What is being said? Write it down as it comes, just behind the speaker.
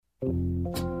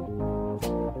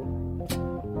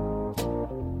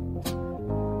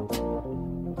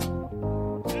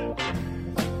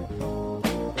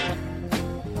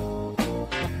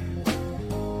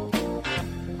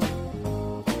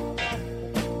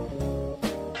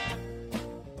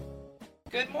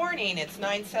Good morning. It's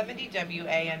 970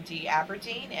 WAMD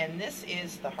Aberdeen, and this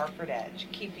is the Hartford Edge,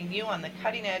 keeping you on the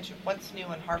cutting edge of what's new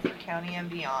in Hartford County and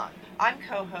beyond. I'm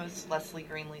co-host Leslie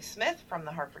Greenlee Smith from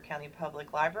the Hartford County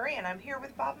Public Library, and I'm here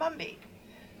with Bob Mumby.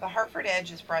 The Hartford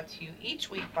Edge is brought to you each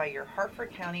week by your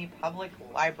Hartford County Public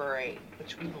Library,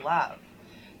 which we love.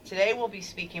 Today we'll be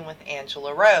speaking with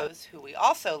Angela Rose, who we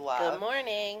also love. Good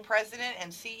morning. President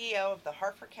and CEO of the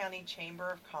Hartford County Chamber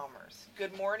of Commerce.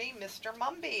 Good morning, Mr.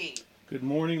 Mumby. Good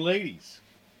morning, ladies.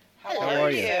 How are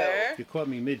you? Sir. You caught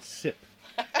me mid-sip.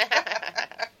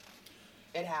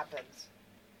 It happens.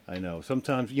 I know.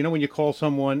 Sometimes, when you call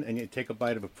someone and you take a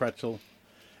bite of a pretzel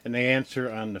and they answer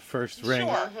on the first ring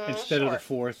instead of the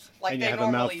fourth, Like and you they have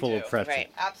a normally mouthful do. of pretzel. Right.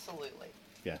 Absolutely.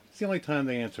 Yeah. It's the only time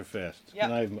they answer fast.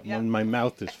 Yep. When my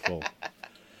mouth is full.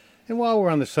 And while we're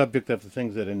on the subject of the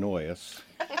things that annoy us,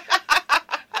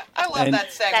 I love And-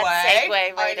 that segue. That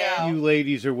segue right I know. you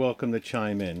ladies are welcome to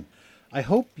chime in. I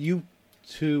hope you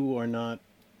two are not,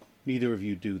 neither of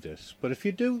you do this. But if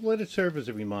you do, let it serve as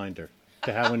a reminder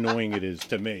to how annoying it is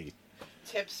to me.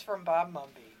 Tips from Bob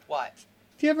Mumby. What?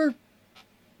 Do you ever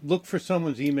look for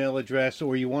someone's email address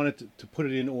or you wanted to put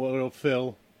it in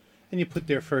autofill and you put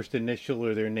their first initial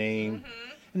or their name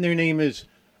and their name is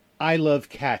I love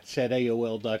cats at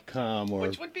AOL.com or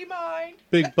Which would be mine.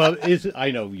 Big Bub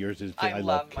I know yours is I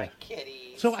love my cat.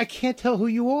 kitties. So I can't tell who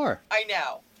you are. I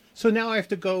know. So now I have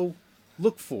to go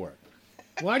look for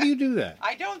it. Why do you do that?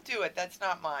 I don't do it. That's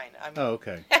not mine. Oh,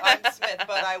 okay. I'm Smith,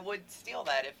 but I would steal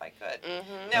that if I could.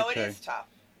 No, Okay. it is tough.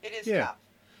 It is Yeah. tough.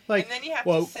 Like, And then you have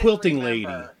well, to sit and quilting lady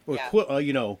remember. or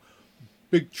Yeah.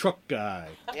 big truck guy.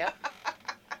 Yep.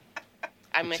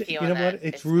 I'm with you You on know that. what?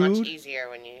 It's rude. much easier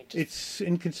when you just... It's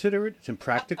inconsiderate, it's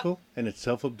impractical, and it's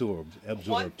self-absorbed.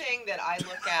 One thing that I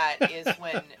look at is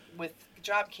when, with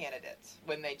job candidates,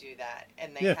 when they do that,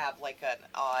 and they Yeah. have like an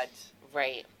odd,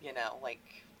 Right. like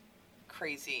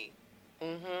crazy,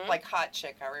 Mm-hmm. like hot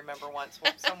chick. I remember once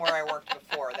somewhere I worked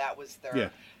before, that was their Yeah.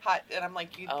 hot, and I'm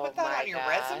like, you Oh put that my on your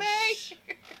gosh.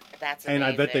 resume? That's And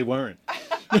amazing. I bet they weren't.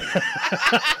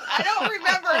 I don't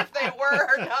remember if they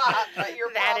were or not, but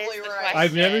you're That is probably the right. question.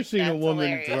 I've never seen a That's woman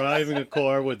hilarious. driving a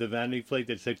car with a vanity plate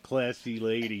that said classy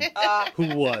lady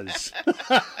who was.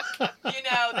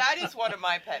 That is one of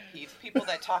my pet peeves. People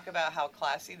that talk about how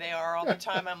classy they are all the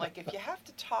time. I'm like, if you have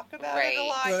to talk about it a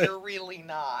lot, Right. you're really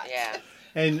not. Yeah.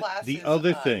 And Class the is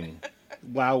other on. thing,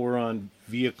 while we're on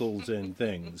vehicles and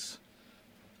things,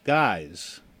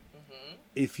 guys,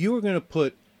 if you were going to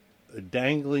put a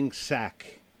dangling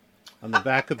sack on the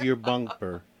back of your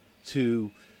bumper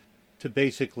to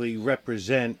basically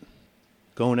represent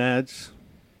gonads,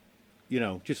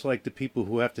 just like the people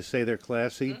who have to say they're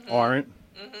classy aren't,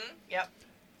 Yep.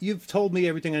 you've told me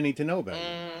everything I need to know about you.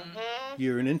 Mm-hmm.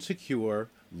 You're an insecure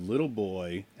little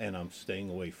boy, and I'm staying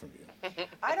away from you.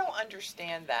 I don't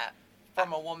understand that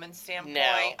from a woman's standpoint. No,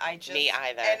 I just, me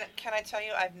either. And can I tell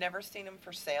you, I've never seen them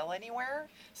for sale anywhere.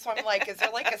 So I'm like, is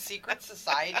there like a secret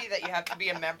society that you have to be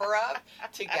a member of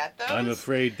to get those? I'm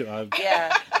afraid to,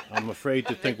 Yeah. I'm afraid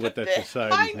to think what that I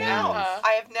society's know. name is.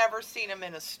 I have never seen them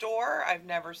in a store. I've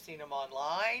never seen them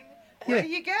online. Where Yeah. do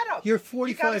you get them? You're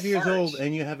 45 years old search.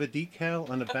 and you have a decal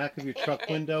on the back of your truck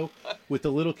window with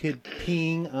the little kid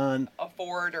peeing on A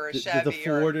Ford or a the Chevy.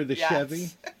 Ford or the yes. Chevy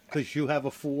because you have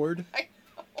a Ford. I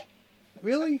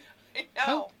Really? I know.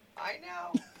 How- I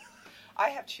know. I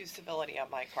have choosability on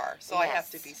my car, so I have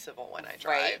to Yes. be civil when I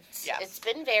drive. Right. Yes. It's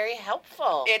been very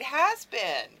helpful. It has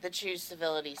been. The Choose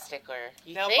Civility sticker.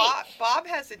 You Now, think? Bob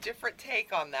has a different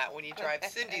take on that when he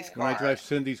drives Cindy's car. When I drive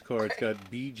Cindy's car, it's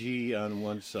got BG on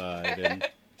one side and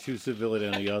Choose Civility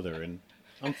on the other. And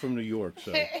I'm from New York,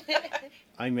 so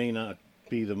I may not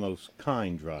be the most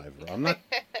kind driver. I'm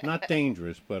not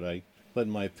dangerous, but I let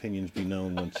my opinions be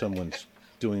known when someone's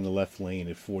doing the left lane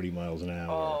at 40 miles an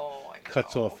hour. Oh, I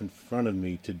Cuts know. off in front of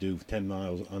me to do 10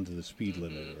 miles under the speed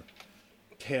limit or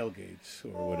tailgates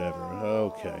or whatever.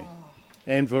 Okay.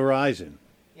 And Verizon,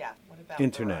 Yeah, what about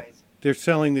Internet. Verizon? They're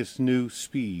selling this new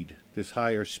speed, this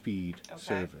higher speed Okay.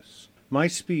 service. My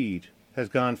speed has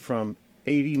gone from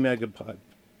 80 megabytes,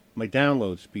 my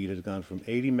download speed has gone from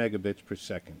 80 megabits per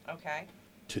second Okay.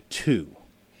 to 2.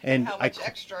 And How much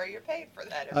extra are you paid for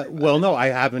that? everybody? well, no, I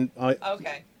haven't.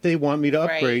 Okay. They want me to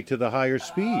Right. upgrade to the higher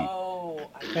speed.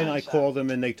 Oh, And I gotcha. called them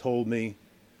and they told me,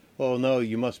 "Oh no,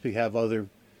 you must have other.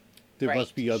 There Right,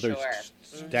 must be other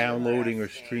sure. downloading or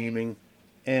Interesting. streaming."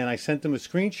 And I sent them a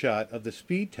screenshot of the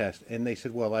speed test, and they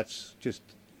said, "Well, that's just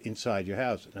inside your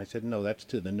house." And I said, "No, that's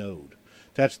to the node.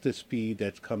 That's the speed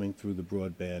that's coming through the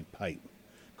broadband pipe."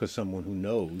 Because someone who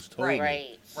knows told Right.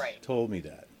 me Right. told me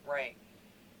that. Right.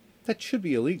 That should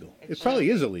be illegal. It It probably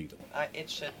should is illegal. It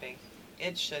should be.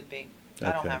 It should be.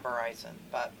 I don't Okay. have Verizon,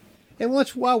 but And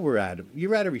while we're at it,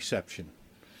 you're at a reception.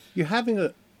 You're having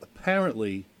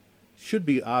apparently, should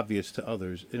be obvious to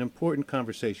others, an important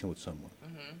conversation with someone.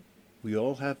 mm-hmm. We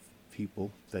all have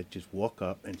people that just walk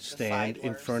up and stand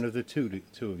in sidlers. front of the two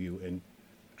of you and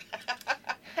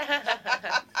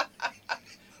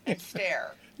And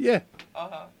stare. yeah.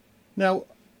 Uh-huh. Now,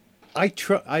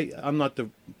 I'm not the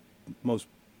most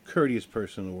courteous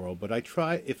person in the world, but I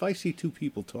try, if I see two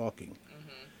people talking,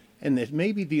 and it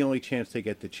may be the only chance they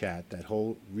get to chat, that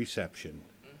whole reception,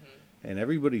 and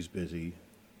everybody's busy,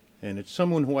 and it's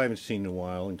someone who I haven't seen in a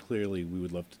while, and clearly we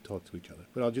would love to talk to each other.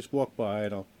 But I'll just walk by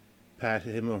and I'll pat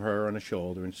him or her on the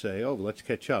shoulder and say, oh, let's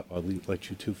catch up. I'll let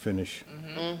you two finish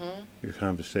your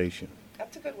conversation.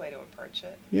 That's a good way to approach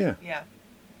it. Yeah, Yeah.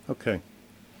 okay.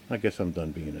 I guess I'm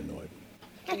done being annoyed.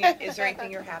 Is there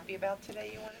anything you're happy about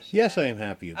today you want to share? Yes, I am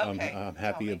happy. Okay, I'm tell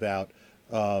happy me. about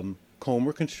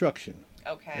Comer Construction.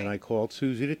 Okay. And I called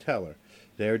Susie to tell her.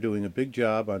 They're doing a big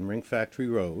job on Ring Factory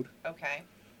Road. Okay.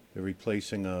 They're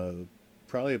replacing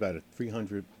probably about a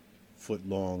 300-foot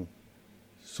long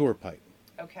sewer pipe.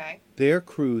 Okay. Their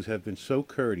crews have been so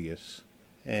courteous,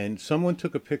 and someone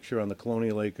took a picture on the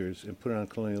Colonial Acres and put it on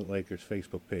Colonial Acres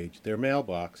Facebook page, their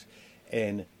mailbox,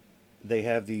 and they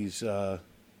have these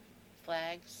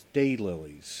Flags.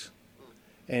 daylilies.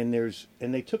 And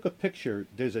they took a picture.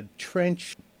 There's a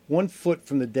trench 1 foot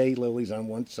from the daylilies on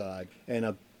one side and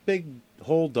a big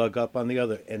hole dug up on the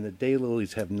other, and the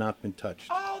daylilies have not been touched.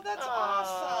 Oh, that's Oh,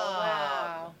 awesome.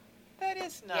 wow. That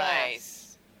is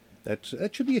nice. That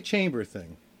should be a chamber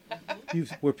thing,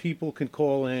 where people can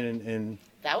call in and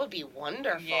That would be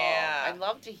wonderful. Yeah. I'd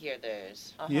love to hear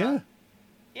those. Uh-huh. yeah.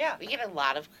 Yeah. We get a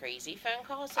lot of crazy phone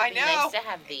calls. So I it'd be know. nice to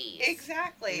have these.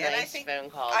 Exactly. Nice and I think phone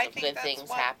calls I of think good that's things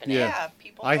what- happening. Yeah.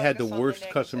 People I had the focus on worst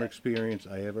negative. customer experience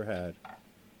I ever had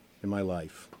in my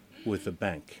life with a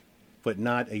bank, but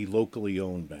not a locally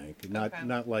owned bank. Okay.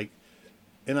 Not like,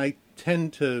 and I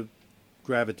tend to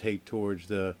gravitate towards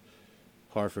the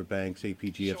Hartford banks,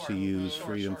 APGFCUs, Sure.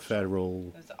 Freedom Sure.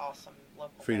 Federal, Those awesome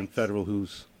local Freedom banks. Federal,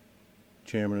 who's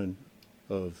chairman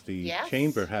of the Yes.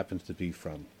 chamber happens to be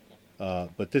from.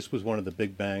 But this was one of the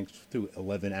big banks through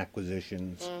 11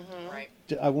 acquisitions. Right.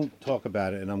 I won't talk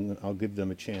about it, and I'll give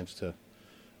them a chance to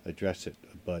address it.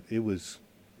 But it was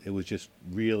just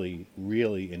really,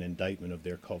 really an indictment of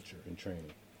their culture and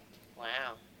training.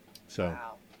 Wow. So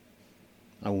Wow.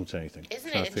 I won't say anything. Isn't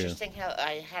It's it not fair. interesting how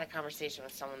I had a conversation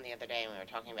with someone the other day and we were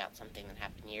talking about something that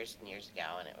happened years and years ago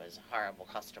and it was a horrible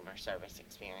customer service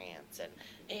experience and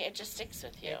it just sticks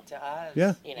with you. It does.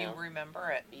 Yeah. You know.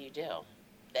 remember it. You do.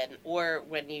 Then, or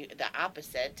when you, the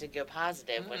opposite, to go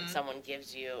positive, when Mhm. someone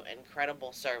gives you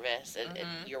incredible service and,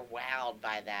 Mhm. you're wowed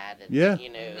by that. And, Yeah. You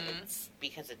know, Mhm. it's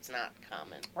because it's not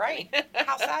common. Right.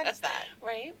 How sad is that?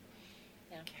 Right?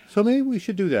 So maybe we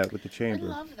should do that with the I chamber.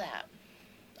 love that.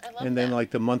 I love And then that.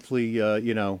 like the monthly, Your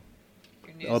above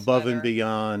and newsletter.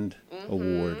 beyond Mhm.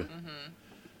 award. Mhm.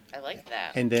 I like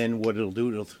that. And then what it'll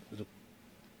do,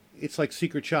 it's like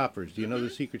Secret Shoppers. Do you know the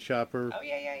Secret Shopper Oh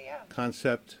yeah.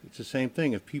 concept? It's the same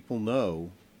thing. If people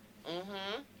know,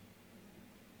 Mm-hmm.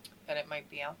 That it might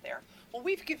be out there. Well,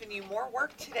 we've given you more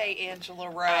work today, Angela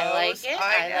Rose. I like it.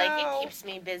 I like know. it. Keeps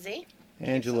me busy.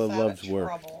 Angela Keeps us out loves of work.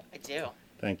 trouble. I do.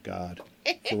 Thank God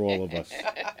for all of us.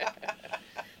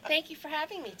 Thank you for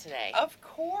having me today. Of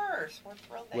course, we're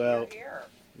thrilled that Well- you're here.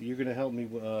 You're going to help me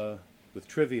with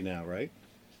trivia now, right?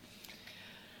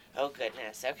 Oh,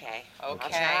 goodness. Okay. Okay. I'll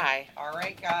try. All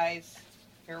right, guys.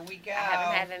 Here we go. I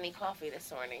haven't had any coffee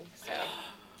this morning, so.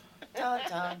 Dun,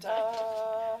 dun,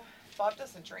 dun. Bob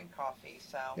doesn't drink coffee,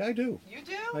 so. Yeah, I do. You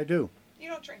do? I do. You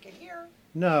don't drink it here.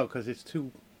 No, because it's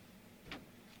too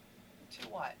To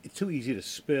what? easy to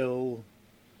spill.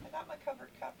 I got my covered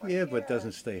cup right Yeah, here. but it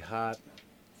doesn't stay hot.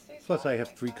 Stays Plus, hot I have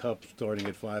like 3 that. cups starting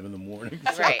at 5 in the morning.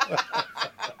 Right.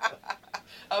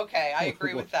 Okay, I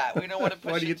agree with that. We don't want to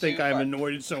push Why do you it think too I'm far.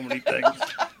 annoyed at so many things?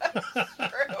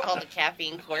 All the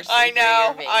caffeine coursing I through know,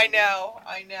 your veins.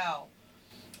 I know.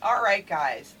 All right,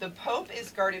 guys. The Pope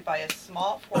is guarded by a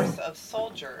small force of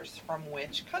soldiers from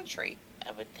which country?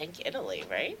 I would think Italy,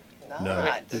 right? Not.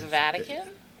 No. The Vatican?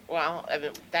 Well, I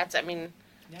mean,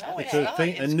 No, It's not.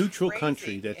 a It's neutral crazy.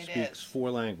 country that It speaks is.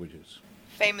 4 languages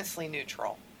Famously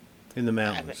neutral. in the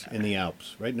mountains, in the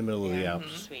Alps, right in the middle of the Yeah.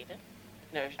 Alps. Sweden?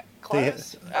 No.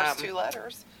 Close. They- First 2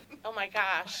 letters. Oh, my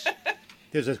gosh.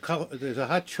 There's a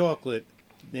hot chocolate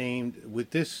named with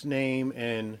this name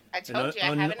and I an told you I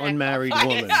haven't had unmarried coffee. I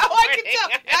woman. know. I can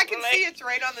tell. I can see it's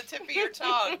right on the tip of your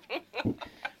tongue.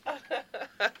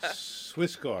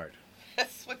 Swiss Guard.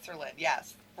 Switzerland.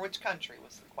 Yes. Which country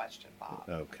was the question, Bob?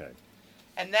 Okay.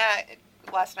 And that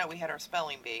last night we had our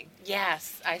spelling bee.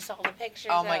 Yes, I saw the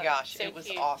pictures. Oh my of gosh, So it was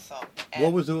cute. awesome.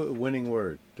 What was the winning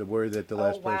word? The word that the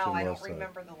last person I lost? don't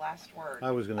remember the last word.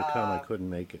 I was going to come. I couldn't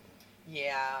make it.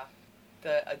 Yeah,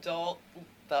 the adult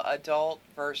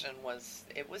version was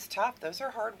tough. Those are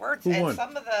hard words, Who and won?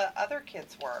 some of the other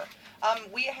kids were.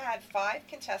 We had 5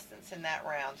 contestants in that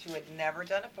round who had never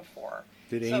done it before.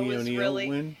 Did So it Amy was O'Neill really-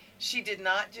 win? She did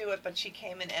not do it, but she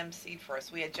came and emceed for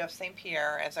us. We had Jeff St.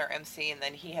 Pierre as our MC, and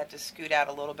then he had to scoot out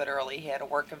a little bit early. He had a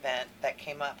work event that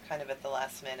came up kind of at the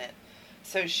last minute.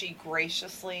 So she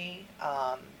graciously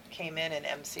came in and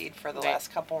emceed for the Right.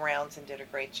 last couple rounds and did a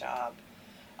great job.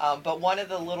 But one of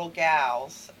the little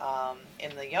gals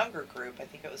in the younger group, I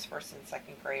think it was 1st and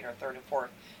 2nd grade or 3rd and 4th,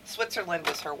 Switzerland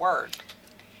was her word.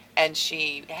 And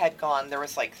she had gone, there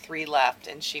was like 3 left,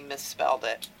 and she misspelled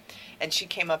it. And she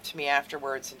came up to me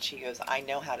afterwards and she goes, I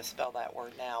know how to spell that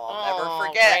word now. I'll never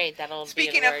forget. Great. That'll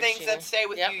Speaking be of things that stay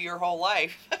with you your whole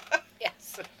life.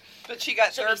 Yes. But she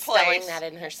got She'll 3rd be spelling place. that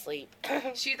in her sleep.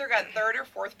 She either got 3rd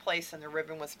or 4th place and the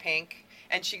ribbon was pink.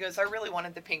 And she goes, I really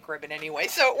wanted the pink ribbon anyway,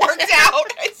 so it worked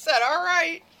out. I said, all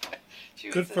right. She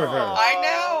Good was- for her. I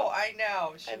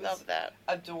know. She I was love that.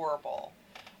 adorable.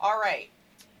 All right.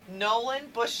 Nolan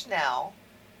Bushnell,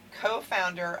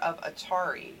 co-founder of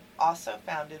Atari, also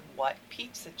founded what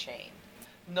pizza chain?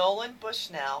 Nolan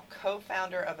Bushnell,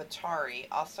 co-founder of Atari,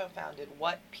 also founded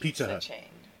what Pizza pizza Hut. chain?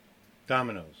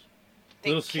 Domino's.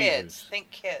 Think Little kids. Caesars.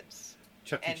 Think kids.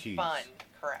 Chuck E. And Cheese. fun.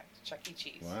 Correct. Chuck E.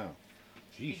 Cheese. Wow.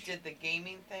 He Jeez. did the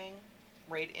gaming thing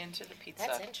right into the pizza.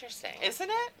 That's interesting. Isn't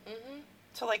it? Mm-hmm.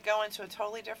 To like go into a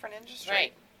totally different industry.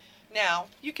 Right. Now,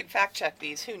 you can fact check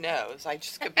these. Who knows? I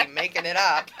just could be making it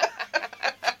up.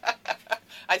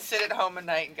 I sit at home at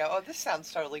night and go, oh, this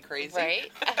sounds totally crazy.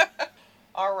 Right?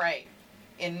 All right.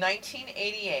 In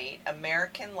 1988,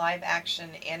 American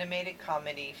live-action animated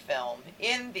comedy film.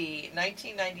 In the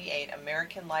 1998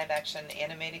 American live-action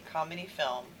animated comedy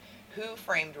film, Who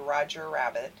Framed Roger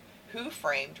Rabbit? Who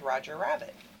Framed Roger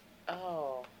Rabbit?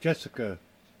 Oh. Jessica.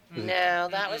 No,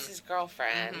 that was his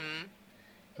girlfriend.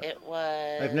 Mhm. It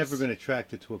was... I've never been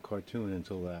attracted to a cartoon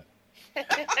until that.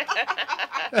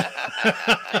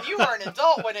 And you were an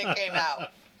adult when it came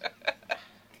out.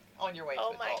 On your way to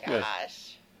Oh my adulthood.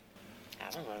 gosh. I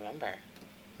don't remember.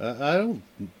 I don't.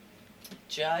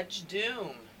 Judge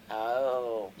Doom.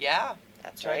 Oh, Yeah,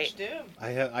 that's Judge right. Doom.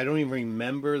 I don't even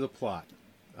remember the plot.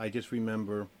 I just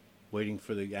remember waiting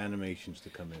for the animations to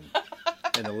come in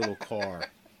and the little car.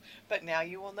 But now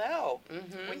you will know.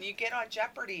 Mm-hmm. When you get on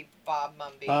Jeopardy, Bob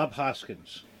Mumby. Bob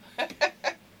Hoskins.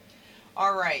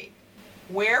 All right.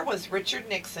 Where was Richard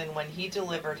Nixon when he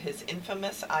delivered his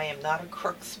infamous I am not a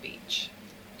crook speech?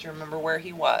 Do you remember where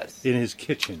he was? In his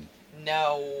kitchen.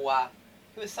 No.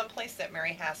 He was someplace that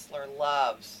Mary Hassler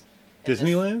loves. And this-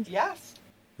 Disneyland? Yes.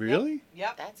 Really?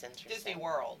 Yep. That's interesting. Disney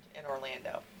World in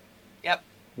Orlando. Yep.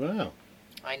 Wow.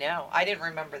 I know. I didn't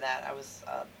remember that. I was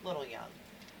a little young.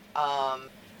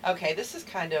 Okay, this is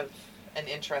kind of an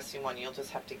interesting one. You'll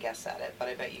just have to guess at it, but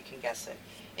I bet you can guess it.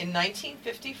 In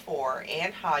 1954,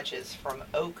 Ann Hodges from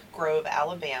Oak Grove,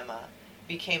 Alabama,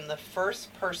 became the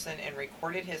first person in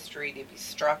recorded history to be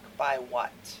struck by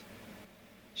what?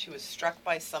 She was struck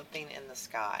by something in the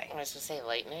sky. I was going to say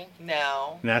lightning.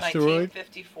 No. An asteroid?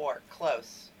 1954.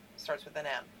 Close. Starts with an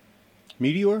M.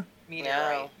 Meteor? Meteorite.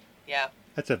 No. Yeah.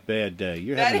 That's a bad day.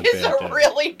 You're That having is a bad a day.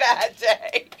 really bad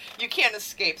day. You can't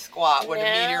escape squat when a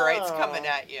No. meteorite's coming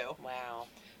at you. Wow.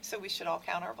 So we should all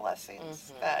count our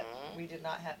blessings Mhm. that we did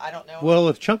not have. I don't know. Well,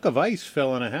 a chunk of ice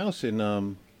fell on a house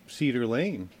in Cedar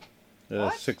Lane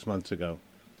What? 6 months ago.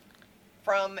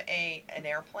 From an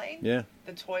airplane, Yeah.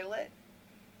 the toilet.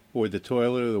 Or the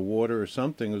toilet or the water or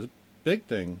something. It was a big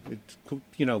thing. It,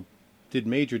 did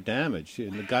major damage.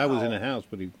 And the guy was in Wow. a house,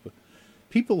 but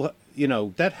people,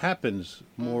 that happens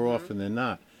more Mm-hmm. often than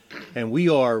not. And we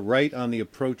are right on the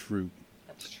approach route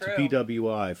That's to true.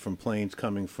 PWI from planes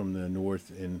coming from the north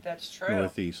and That's true.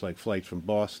 northeast, like flights from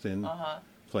Boston, Uh huh.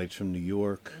 flights from New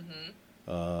York,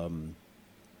 Mm-hmm.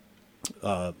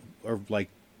 or like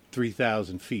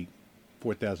 3,000 feet,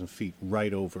 4,000 feet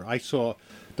right over. I saw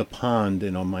the pond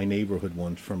in my neighborhood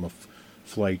once from a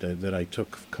flight that I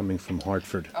took coming from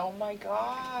Hartford. Oh my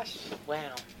gosh.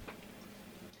 Wow.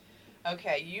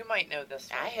 Okay, you might know this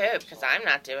one. I hope, because I'm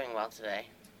not doing well today.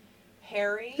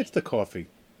 Harry. It's the coffee.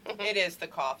 It is the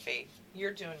coffee.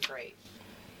 You're doing great.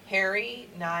 Harry,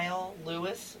 Niall,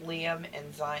 Lewis, Liam,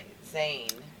 and Zane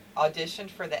auditioned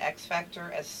for the X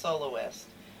Factor as soloists,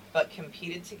 but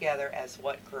competed together as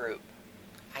what group?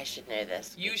 I should know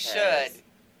this. You because should.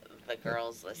 The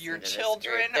girls listen Your to this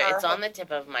children group. are- It's on the tip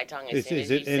of my tongue. As Is soon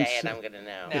as it you say in- it, I'm going to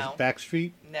know. No. Is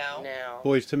Backstreet? No. No.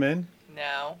 Boys to Men?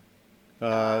 No.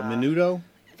 Menudo?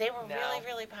 They were No, really,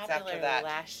 really it's after popular that.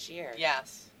 last year.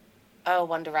 Yes. Oh,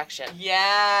 One Direction.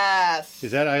 Yes.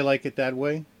 Is that I Like It That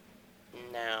Way?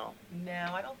 No. No,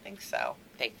 I don't think so.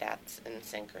 I think that's In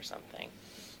Sync or something.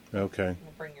 Okay.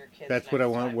 We'll bring your kids. That's what I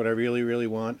next want, time. what I really, really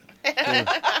want.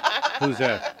 Who's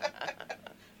that?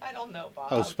 I don't know, Bob.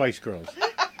 Oh, Spice Girls.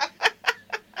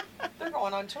 They're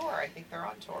going on tour. I think they're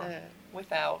on tour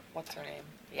without what's her name?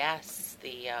 Yes,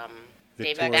 the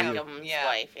David Victoria. Beckham's Yeah.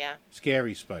 wife, yeah.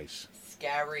 Scary Spice.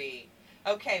 Scary.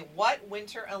 Okay, what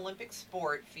Winter Olympic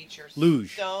sport features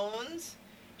Luge. stones,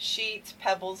 sheets,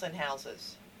 pebbles, and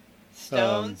houses?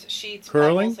 Stones, sheets,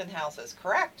 curling? pebbles, and houses.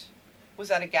 Correct. Was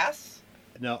that a guess?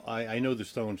 No, I know the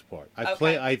Stones part.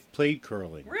 Okay. I've played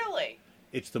curling. Really?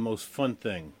 It's the most fun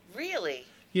thing. Really?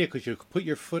 Yeah, because you put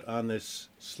your foot on this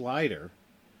slider,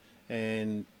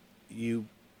 and you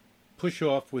push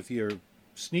off with your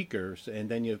sneakers, and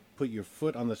then you put your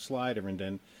foot on the slider, and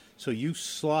then so you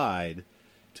slide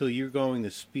till you're going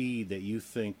the speed that you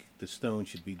think the stone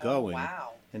should be going. Oh,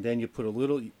 wow. And then you put a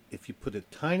little. If you put a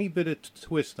tiny bit of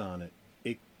twist on it,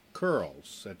 it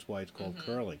curls. That's why it's called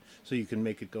curling. So you can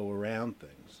make it go around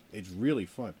things. It's really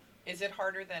fun. Is it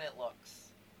harder than it looks?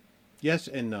 Yes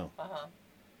and no. Uh-huh.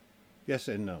 Yes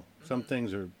and no. Some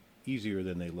things are easier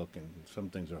than they look, and some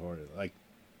things are harder. Like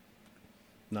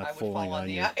not I would falling fall on on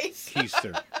the your ice.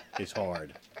 keister is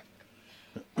hard.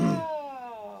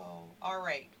 Oh, all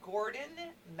right. Gordon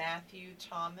Matthew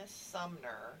Thomas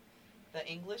Sumner, the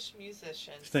English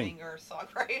musician, Sting. singer,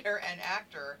 songwriter, and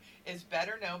actor, is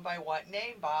better known by what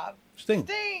name, Bob? Sting.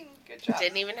 Sting. Good job.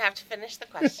 Didn't even have to finish the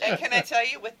question. And can I tell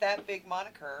you, with that big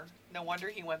moniker, no wonder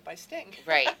he went by Sting.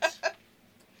 Right.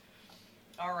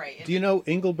 All right. Do you know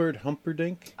Engelbert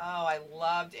Humperdinck? Oh, I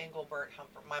loved Engelbert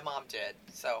Humperdinck. My mom did.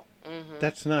 So Mm-hmm.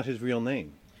 That's not his real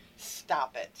name.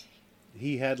 stop it,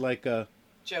 He had like a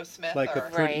Joe Smith. like a or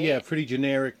pretty, Right. pretty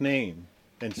generic name,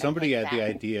 and somebody like had the that.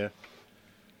 idea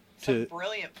some to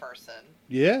brilliant person.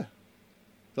 yeah,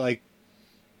 like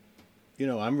I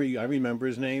remember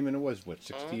his name, and it was what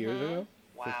 60 years Mhm. ago.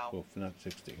 Wow. Well, not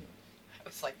 60. I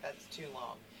was like, that's too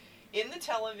long. In the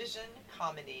television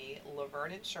comedy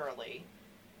Laverne and Shirley,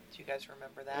 do you guys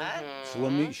remember that?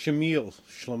 Mhm. Shamil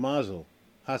Schlemazel,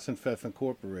 Hassenpfeffer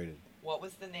Incorporated. What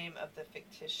was the name of the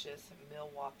fictitious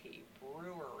Milwaukee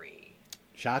brewery?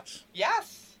 Shots.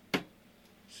 Yes!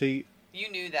 See, You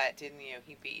knew that, didn't you?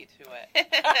 He beat you to it.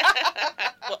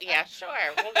 Well, yeah, sure.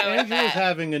 We'll go with Angela's that.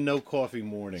 having a no coffee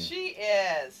morning. She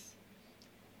is.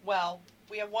 Well,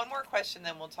 we have one more question,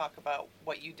 then we'll talk about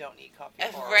what you don't need coffee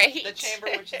for. Right. The chamber,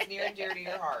 which is near and dear to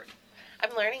your heart.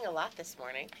 I'm learning a lot this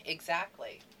morning.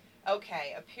 Exactly.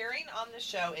 Okay, appearing on the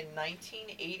show in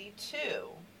 1982,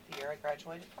 the year I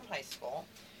graduated from high school,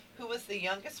 who was the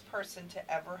youngest person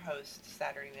to ever host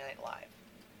Saturday Night Live?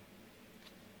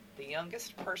 The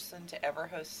youngest person to ever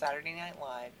host Saturday Night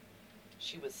Live.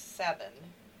 She was 7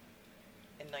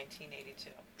 in 1982.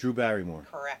 Drew Barrymore.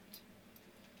 Correct.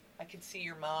 I could see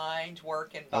your mind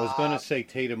working, I Bob. was going to say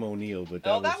Tatum O'Neal, but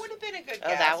Oh, that that was would have been a good Oh,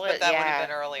 guess, that would- but that would yeah. have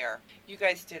been earlier. You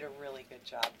guys did a really good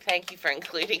job. Thank you for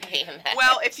including me in that.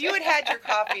 Well, if you had had your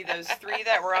coffee, those 3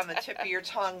 that were on the tip of your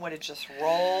tongue would have just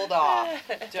rolled off.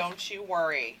 Don't you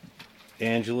worry.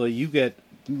 Angela. You get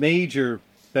major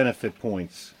benefit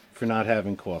points for not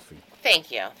having coffee.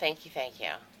 Thank you. Thank you. Thank you.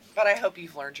 But I hope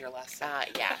you've learned your lesson.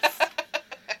 Yes.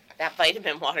 That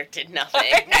vitamin water did nothing.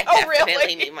 I know, I definitely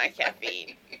really. need my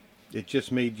caffeine. It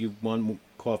just made you want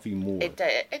coffee more. It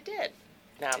did. It did.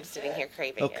 Now I'm It sitting did. here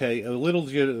craving it. Okay, a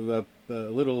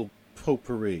little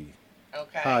potpourri,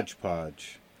 Okay.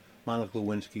 hodgepodge. Monica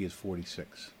Lewinsky is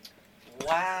 46,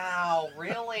 Wow,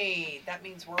 really? That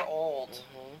means we're old.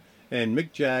 Mhm. and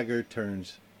Mick Jagger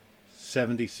turns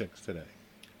 76 today.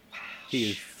 Wow. He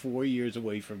is 4 years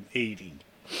away from 80.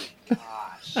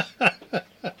 Gosh.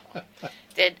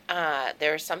 Did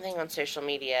there was something on social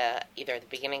media either at the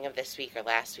beginning of this week or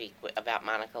last week about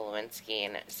Monica Lewinsky,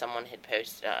 and someone had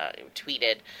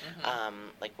tweeted,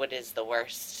 like, what is the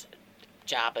worst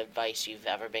job advice you've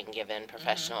ever been given,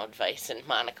 professional advice? And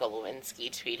Monica Lewinsky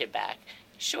tweeted back,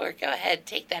 "Sure, go ahead,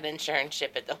 take that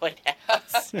internship at the White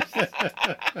House."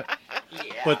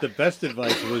 Yeah. But the best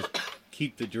advice was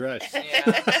keep the dress.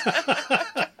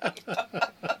 Yeah.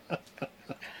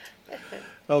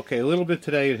 Okay, a little bit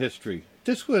today in history.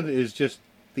 This one is just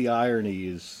the irony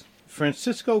is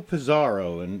Francisco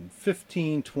Pizarro in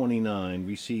 1529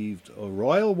 received a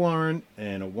royal warrant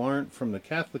and a warrant from the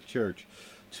Catholic Church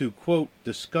to, quote,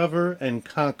 discover and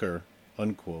conquer,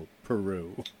 unquote,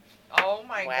 Peru. Oh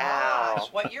my Wow. gosh.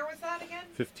 What year was that again?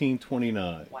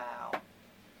 1529. Wow.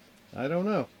 I don't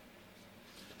know.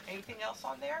 Anything else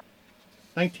on there?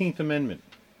 19th Amendment.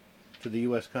 to the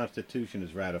U.S. Constitution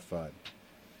is ratified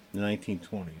in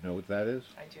 1920. You know what that is?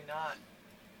 I do not.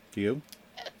 Do you?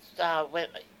 It's,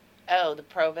 the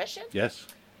Prohibition? Yes.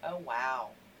 Oh, wow.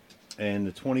 And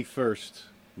the 21st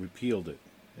repealed it.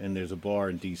 And there's a bar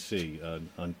in D.C.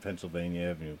 On Pennsylvania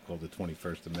Avenue called the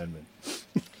 21st Amendment.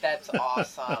 That's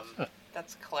awesome.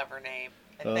 That's a clever name.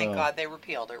 And thank God they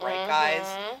repealed it, right, guys?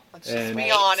 Let's just And-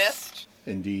 be honest.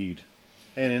 Indeed.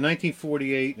 And in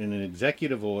 1948, in an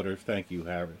executive order, thank you,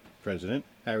 President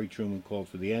Harry Truman called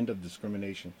for the end of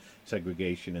discrimination,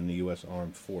 segregation in the U.S.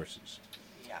 Armed Forces.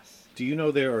 Yes. Do you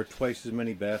know there are twice as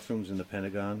many bathrooms in the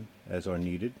Pentagon as are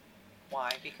needed?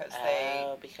 Why? Because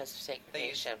because of they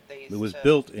used, segregation. they used It was to,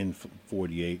 built in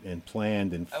 48 and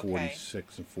planned in Okay.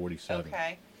 46 and 47.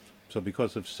 Okay. So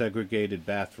because of segregated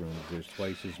bathrooms, there's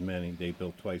twice as many. They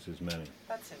built twice as many.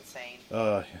 That's insane.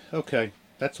 Okay,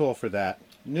 that's all for that.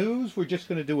 News, we're just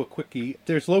going to do a quickie.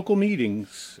 There's local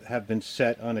meetings have been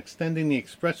set on extending the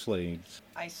express lanes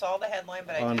I saw the headline,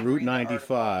 but I on didn't Route read the article.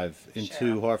 95 into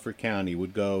Share. Harford County.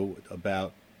 Would go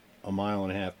about a mile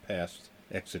and a half past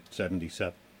exit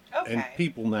 77. Okay. And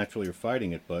people naturally are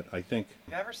fighting it, but I think,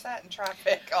 You ever sat in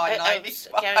traffic on I was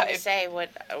 95? going to say,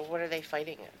 what are they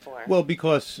fighting it for? well,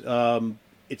 because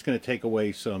it's going to take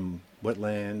away some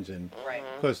wetlands and Right.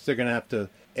 because they're going to have to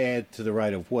add to the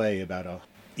right-of-way about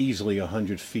easily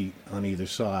 100 feet on either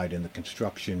side, and the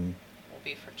construction Will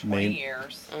be for 20 Main-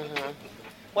 years. Mhm.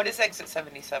 What is exit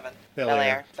 77? Bel Bel Air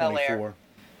Air. 24. Bel Air.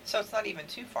 So it's not even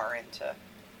too far into.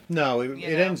 No, it You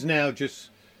it know? ends now just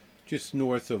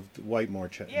north of the White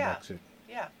Marsh Yeah. exit.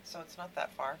 Yeah, so it's not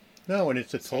that far. No, and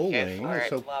it's a So toll go lane. for it.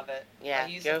 So Love it. Yeah, I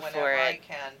use go it for whenever I it.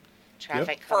 can.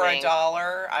 Traffic For coming.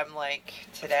 $1, I'm like,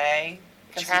 today.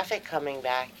 'Cause Traffic coming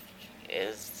back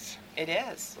is It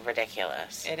is.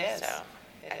 ridiculous. It is. So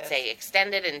It I'd is. say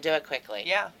extend it and do it quickly.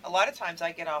 Yeah, a lot of times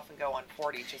I get off and go on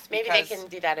 40 just Maybe because. they can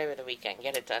do that over the weekend.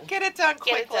 Get it done. Get it done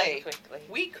Get quickly. it done quickly.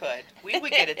 We could. We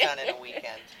would get it done in a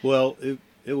weekend. well,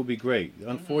 it will be great. Mm-hmm.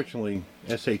 Unfortunately,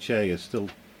 SHA is still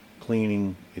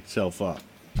cleaning itself up,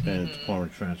 and Mm-hmm. the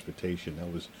Department of Transportation.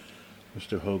 That was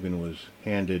Mr. Hogan was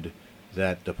handed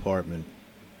that department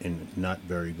in not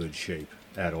very good shape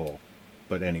at all.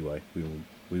 But anyway, we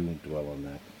won't dwell on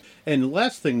that. And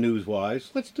last thing,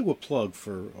 news-wise, let's do a plug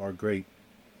for our great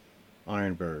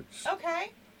Ironbirds.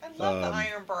 Okay. I love the Um,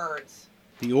 Iron Birds.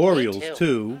 The Orioles, too.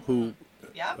 too, who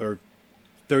Yeah. are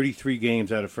 33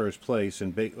 games out of first place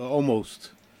and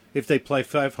almost, if they play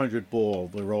 500 ball,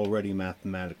 they're already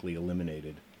mathematically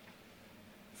eliminated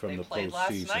from They the played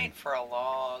postseason. last night for a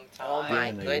long time. Oh my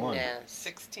and they won. goodness.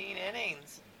 16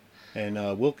 innings. And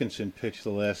Wilkinson pitched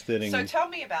the last inning. So tell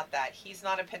me about that. He's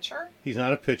not a pitcher? He's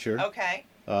not a pitcher. Okay.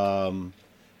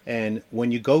 And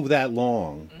when you go that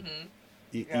long,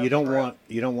 Mm-hmm. you don't through.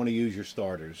 want to use your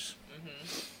starters.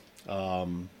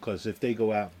 Mm-hmm. Because if they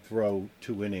go out and throw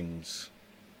 2 innings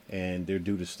and they're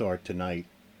due to start tonight,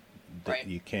 Right.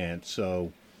 you can't.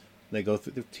 So they go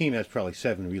through. The team has probably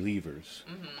 7 relievers.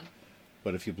 Mm-hmm.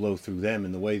 But if you blow through them,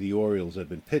 and the way the Orioles have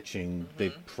been pitching,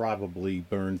 they've probably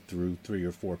burned through 3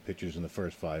 or 4 pitchers in the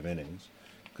first 5 innings.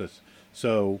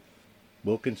 So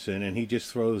Wilkinson, and he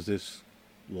just throws this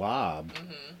lob,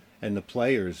 and the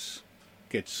players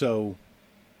get so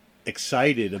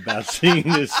excited about seeing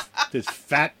this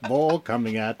fat ball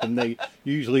coming at them, they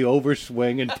usually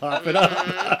overswing and pop it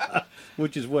up,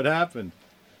 which is what happened.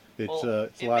 It's Well,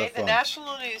 it's a it lot made of the fun.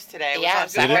 national news today. It was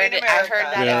Yes, on I Good heard, Morning I heard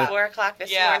America. that Yeah. at 4 o'clock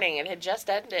this Yeah. morning. It had just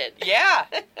ended. Yeah.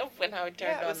 When I turned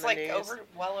Yeah, it on was the like news.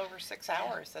 well over 6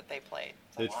 hours that they played.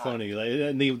 It's a lot. funny,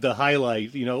 and the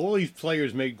highlight. All these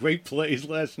players made great plays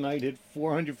last night. Hit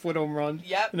 400-foot home runs.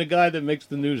 Yep. And the guy that makes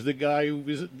the news, the guy who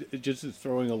is just is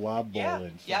throwing a lob ball Yeah.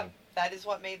 in. So. Yep. That is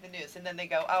what made the news. And then they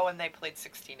go, and they played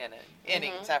 16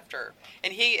 innings Mm-hmm. after.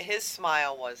 And his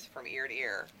smile was from ear to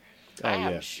ear. Oh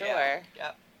I'm yeah. sure.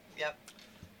 Yep. Yep.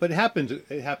 But it happens.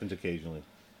 It happens occasionally.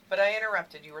 But I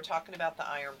interrupted. You were talking about the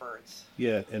Iron Birds.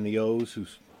 Yeah, and the O's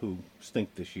who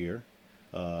stink this year.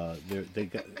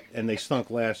 They stunk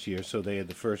last year, so they had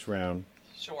the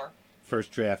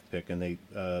first draft pick, and they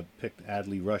picked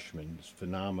Adley Rushman, this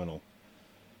phenomenal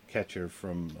catcher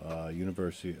from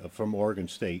from Oregon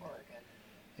State, Oregon.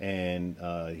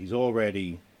 and he's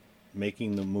already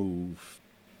making the move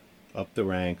up the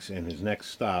ranks, and his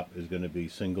next stop is going to be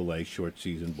single A short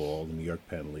season ball, the New York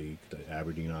Penn League, the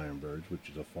Aberdeen Ironbirds, which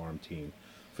is a farm team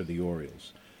for the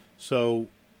Orioles. So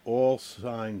all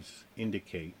signs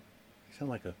indicate, you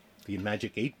sound like the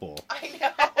Magic 8 Ball. I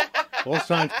know. All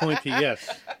signs point to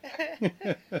yes.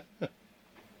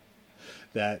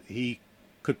 That he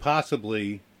could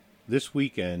possibly, this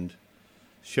weekend,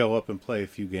 show up and play a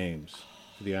few games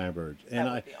for the Ironbirds. And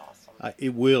That would be awesome.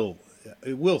 it will.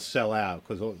 it will sell out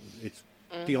because it's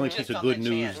the only Just piece of on good the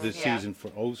news chance, this yeah. season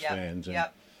for O's fans. And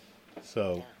Yep.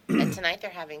 so Yeah. And tonight they're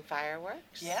having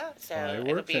fireworks. Yeah. So Fireworks,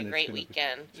 it'll be a and it's great gonna be-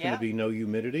 weekend. it's going to be no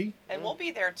humidity. And we'll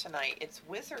be there tonight. It's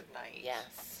Wizard Night.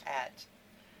 Yes. At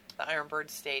the Ironbird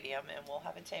Stadium, and we'll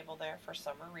have a table there for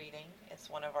summer reading. It's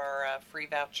one of our free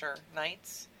voucher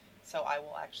nights, so I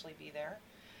will actually be there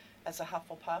as a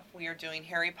Hufflepuff. We are doing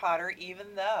Harry Potter, even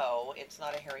though it's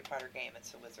not a Harry Potter game;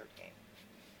 it's a Wizard game.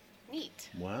 Neat.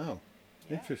 Wow,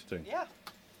 Yeah. interesting. Yeah,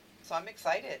 so I'm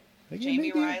excited. Yeah,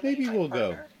 Jamie Riley, maybe my we'll go.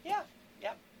 partner. Yeah,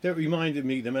 yep. That reminded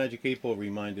me. The Magic 8 Ball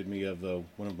reminded me of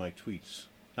one of my tweets.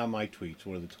 Not my tweets.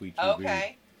 One of the tweets. we read.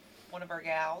 Okay, one of our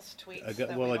gals tweets. A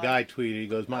that we guy like. tweeted. He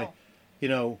goes, Oh.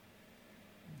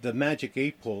 The Magic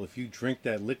 8 Ball. If you drink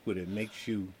that liquid, it makes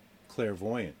you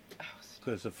clairvoyant. Oh,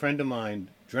 Because a friend of mine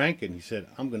drank it, and he said,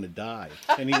 "I'm going to die,"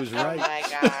 and he was Oh right. my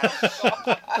gosh.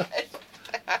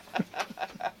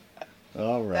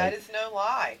 All right. That is no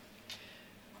lie.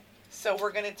 So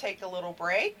we're going to take a little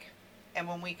break, and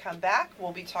when we come back,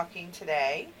 we'll be talking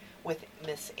today with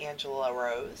Miss Angela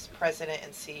Rose, President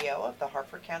and CEO of the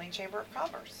Harford County Chamber of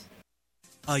Commerce.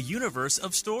 A Universe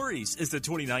of Stories is the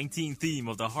 2019 theme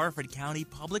of the Harford County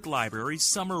Public Library's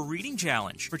Summer Reading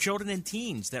Challenge for children and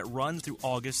teens that runs through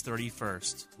August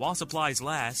 31st. While supplies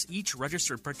last, each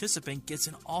registered participant gets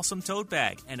an awesome tote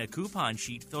bag and a coupon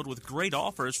sheet filled with great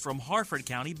offers from Harford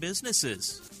County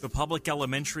businesses. The public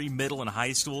elementary, middle, and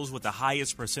high schools with the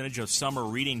highest percentage of Summer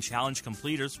Reading Challenge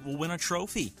completers will win a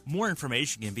trophy. More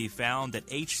information can be found at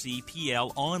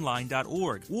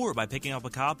hcplonline.org or by picking up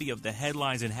a copy of the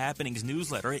Headlines and Happenings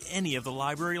newsletter at any of the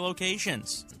library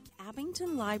locations.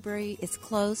 Abington Library is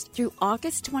closed through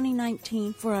August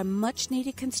 2019 for a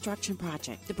much-needed construction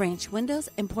project. The branch windows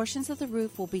and portions of the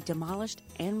roof will be demolished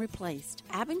and replaced.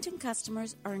 Abington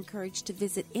customers are encouraged to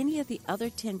visit any of the other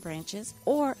 10 branches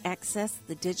or access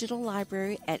the digital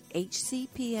library at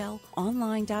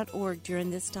hcplonline.org during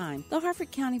this time. The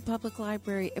Harford County Public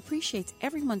Library appreciates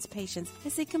everyone's patience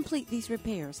as they complete these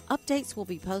repairs. Updates will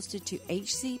be posted to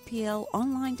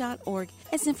hcplonline.org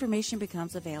as information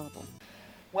becomes available.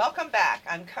 Welcome back.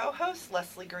 I'm co-host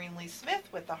Leslie Greenlee Smith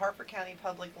with the Harford County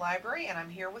Public Library, and I'm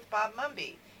here with Bob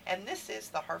Mumby, and this is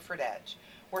the Harford Edge.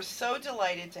 We're so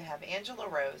delighted to have Angela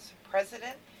Rose,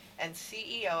 President and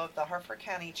CEO of the Harford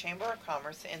County Chamber of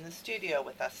Commerce, in the studio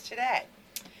with us today.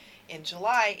 In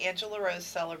July, Angela Rose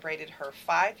celebrated her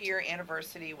 5-year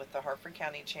anniversary with the Harford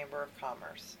County Chamber of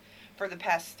Commerce. For the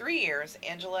past 3 years,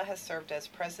 Angela has served as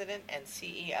President and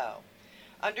CEO.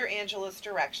 Under Angela's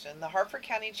direction, the Harford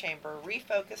County Chamber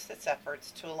refocused its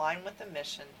efforts to align with the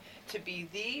mission to be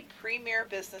the premier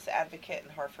business advocate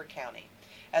in Harford County,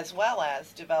 as well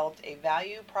as developed a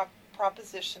value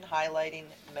proposition highlighting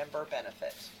member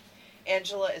benefits.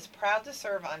 Angela is proud to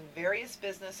serve on various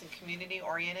business and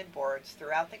community-oriented boards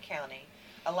throughout the county,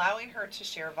 allowing her to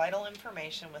share vital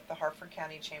information with the Harford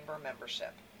County Chamber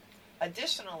membership.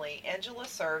 Additionally, Angela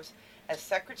serves as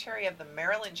Secretary of the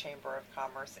Maryland Chamber of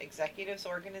Commerce Executives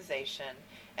Organization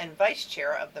and Vice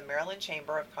Chair of the Maryland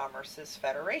Chamber of Commerce's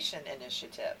Federation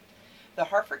Initiative. The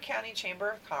Harford County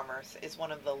Chamber of Commerce is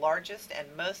one of the largest and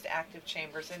most active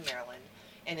chambers in Maryland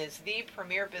and is the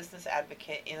premier business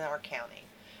advocate in our county.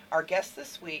 Our guest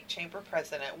this week, Chamber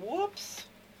President,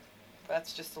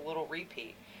 that's just a little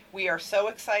repeat. We are so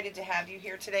excited to have you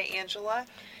here today, Angela.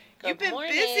 You've been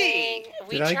morning. busy.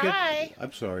 We try.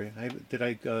 I'm sorry. I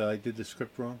did the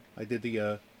script wrong. I did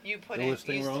the You put the in,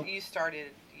 listing wrong? you started,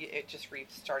 it just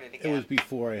restarted again. It was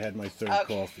before I had my third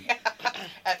Okay. coffee.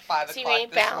 At 5 See, o'clock we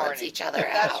this balance morning. each other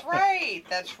That's out. right.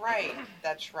 That's right.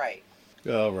 That's right.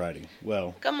 Alrighty.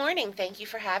 Well, Good morning. Thank you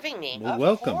for having me. well, Of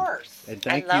welcome. course. And I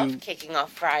thank love you. kicking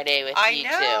off Friday with I you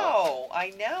know.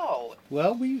 I know.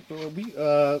 Well, we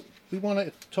want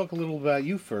to talk a little about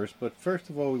you first, but first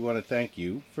of all, we want to thank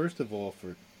you first of all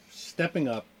for stepping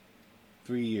up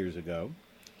 3 years ago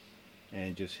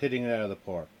and just hitting it out of the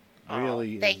park. Oh,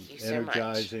 Really thank you so much.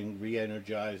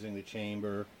 re-energizing the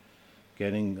chamber,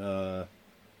 getting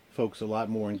folks a lot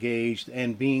more engaged,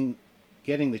 and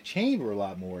getting the chamber a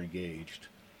lot more engaged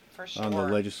For sure. on the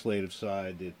legislative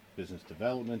side, the business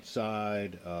development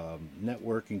side,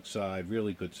 networking side.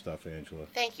 Really good stuff, Angela.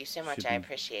 Thank you so much. Should I be,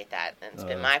 appreciate that. And it's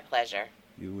been uh, my pleasure.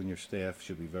 You and your staff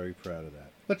should be very proud of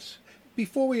that.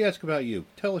 Before we ask about you,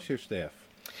 tell us your staff.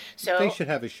 So They should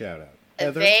have a shout out.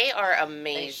 Heather? They are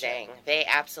amazing. They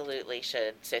absolutely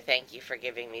should. So thank you for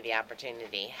giving me the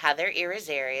opportunity. Heather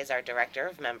Irizarry is our Director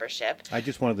of Membership. I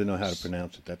just wanted to know how to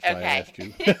pronounce it. That's why I asked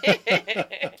you.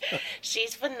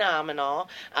 She's phenomenal,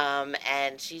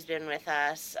 and she's been with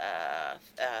us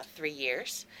 3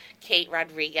 years. Kate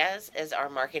Rodriguez is our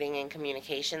Marketing and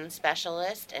Communications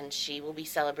Specialist, and she will be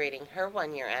celebrating her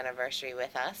 1-year anniversary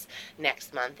with us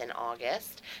next month in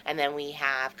August. And then we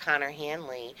have Connor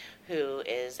Hanley, who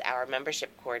is our Membership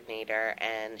Coordinator,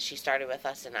 and she started with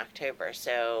us in October.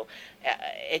 So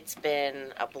it's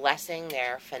been a blessing.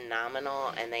 They're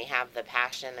phenomenal, and they have the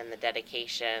passion and the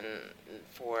dedication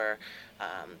for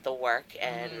the work,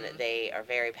 and they are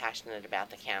very passionate about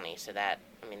the county. So that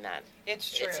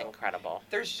It's true. It's incredible.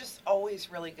 There's just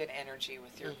always really good energy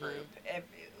with your group.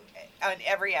 On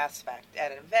every aspect.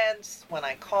 At events, when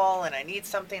I call and I need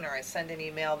something or I send an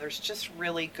email, there's just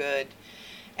really good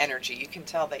energy. You can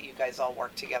tell that you guys all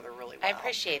work together really well. I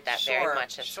appreciate that very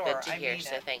much. It's good to hear,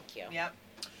 so thank you. Yep.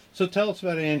 So tell us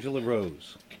about Angela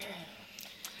Rose.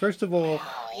 First of all,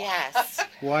 Yes.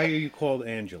 why are you called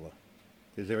Angela?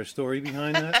 Is there a story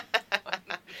behind that?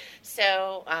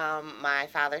 So, my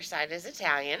father's side is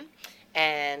Italian,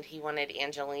 and he wanted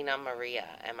Angelina Maria,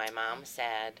 and my mom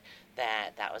said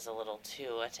that was a little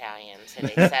too Italian, so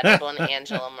they settled on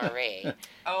Angela Marie.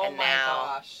 Oh and my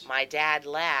now gosh. my dad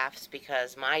laughs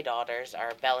because my daughters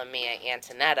are Bellamia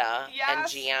Antonetta and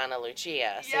Yes. Gianna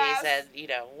Lucia. So Yes. he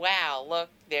said, wow, look,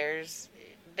 there's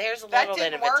a That little bit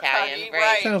didn't of work, Italian, honey,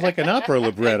 right. Sounds like an opera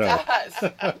libretto.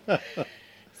 It does.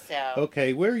 So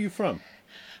Okay, where are you from?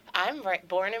 I'm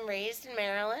born and raised in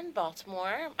Maryland,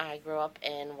 Baltimore. I grew up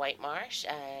in White Marsh,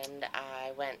 and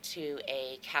I went to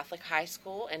a Catholic high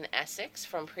school in Essex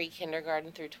from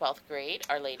pre-kindergarten through 12th grade,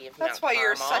 Our Lady of That's Mount why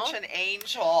Carmel. you're such an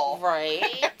angel.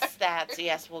 Right.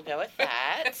 Yes, we'll go with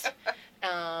that.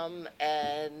 And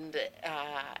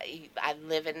I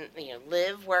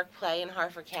live, work, play in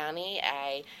Harford County.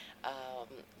 I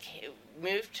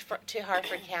moved to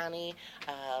Harford County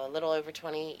a little over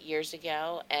 20 years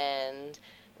ago, and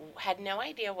had no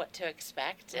idea what to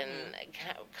expect. And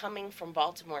coming from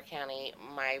Baltimore County,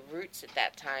 my roots at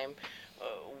that time,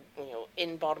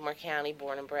 in Baltimore County,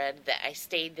 born and bred, that I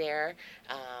stayed there,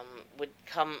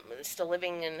 still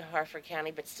living in Harford County,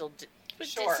 but still did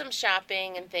some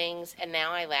shopping and things. And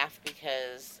now I laugh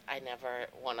because I never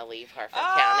want to leave Harford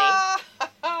County.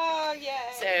 Oh, yay.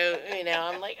 So,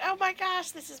 I'm like, oh my gosh,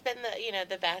 this has been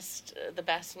the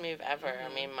best move ever.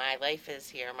 I mean, my life is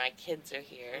here, my kids are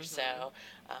here, so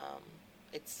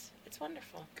it's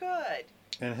wonderful. Good.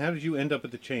 And how did you end up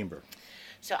at the chamber?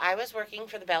 So I was working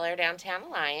for the Bel Air Downtown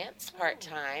Alliance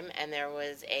part-time, and there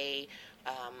was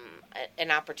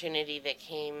an opportunity that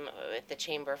came at the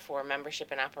chamber for membership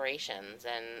and operations,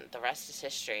 and the rest is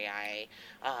history. I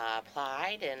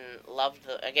applied and loved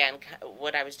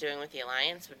what I was doing with the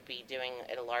Alliance would be doing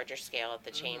at a larger scale at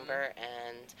the chamber,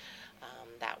 and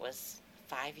that was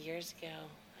 5 years ago.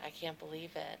 I can't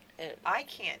believe it. I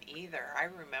can't either. I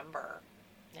remember.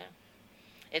 Yeah.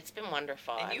 It's been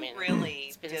wonderful. And you really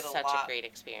it's been did such a lot great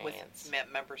experience. With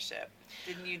membership.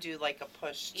 Didn't you do like a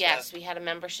push to... Yes, we had a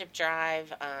membership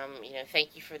drive.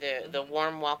 Thank you for the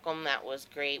warm welcome. That was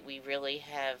great. We really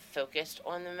have focused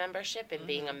on the membership and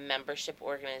being a membership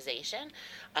organization.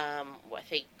 I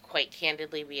think quite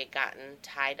candidly we had gotten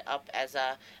tied up as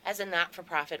a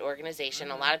not-for-profit organization.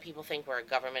 A lot of people think we're a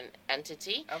government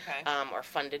entity or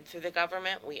funded through the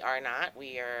government. We are not.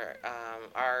 We are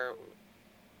our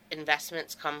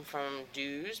investments come from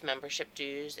dues, membership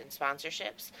dues, and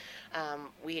sponsorships.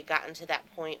 We had gotten to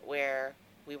that point where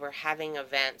we were having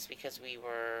events because we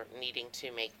were needing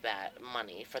to make that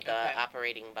money for the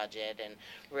operating budget, and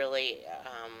really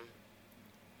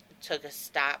took a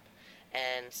stop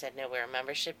and said, no, we're a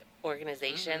membership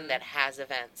organization that has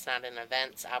events, not an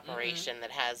events operation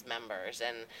that has members.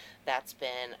 And that's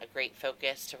been a great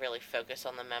focus, to really focus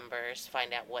on the members,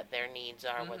 find out what their needs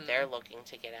are, what they're looking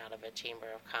to get out of a Chamber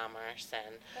of Commerce.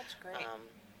 And that's great.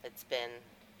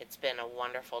 It's been a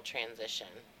wonderful transition.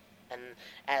 And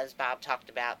as Bob talked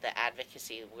about the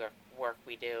advocacy work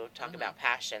we do, talk about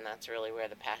passion, that's really where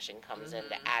the passion comes in,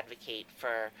 to advocate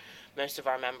for. Most of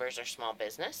our members are small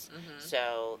business,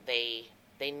 so they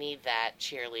need that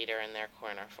cheerleader in their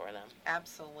corner for them.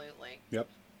 Absolutely. Yep,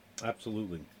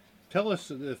 absolutely. Tell us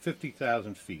the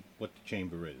 50,000 feet, what the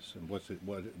chamber is, and what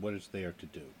it's there to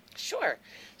do. Sure.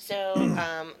 So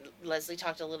Leslie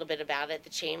talked a little bit about it. The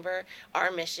chamber,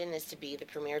 our mission is to be the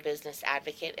premier business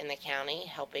advocate in the county,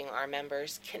 helping our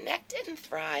members connect and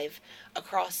thrive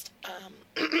across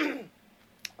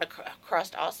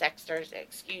across all sectors,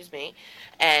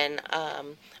 and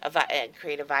and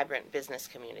create a vibrant business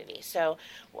community. So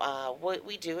what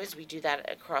we do is we do that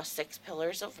across 6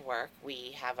 pillars of work.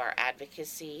 We have our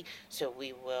advocacy, so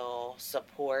we will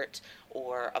support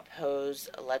or oppose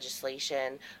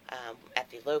legislation at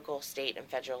the local, state, and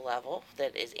federal level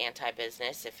that is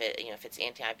anti-business. If it's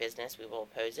anti-business, we will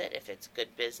oppose it. If it's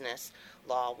good business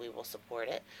law, we will support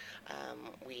it.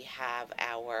 We have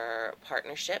our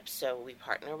partnerships, so we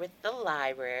partner with the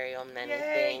library on many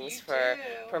things for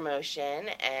promotion,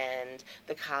 and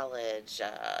the college.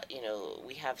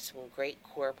 We have some great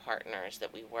core partners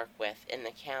that we work with in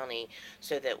the county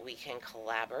so that we can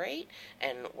collaborate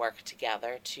and work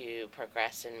together to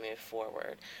progress and move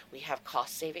forward. We have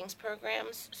cost savings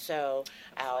programs, so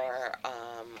our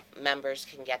members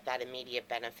can get that immediate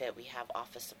benefit. We have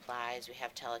office supplies, we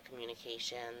have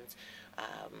telecommunications,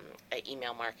 an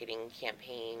email marketing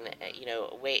campaign.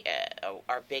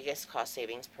 Our biggest cost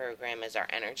savings program is our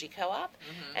energy co-op,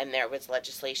 and there was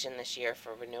legislation this year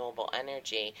for renewable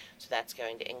energy, so that's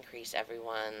going to increase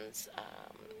everyone's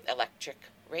electric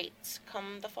rates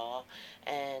come the fall,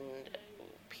 and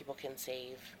people can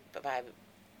save by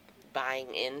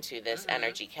buying into this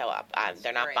energy co-op.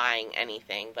 They're not buying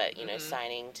anything, but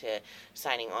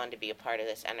signing on to be a part of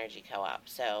this energy co-op.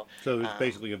 So it's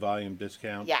basically a volume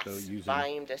discount. Yes, so using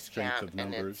volume discount, of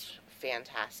and numbers. it's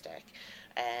fantastic.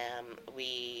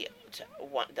 We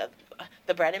want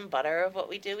the bread and butter of what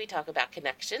we do. We talk about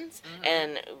connections,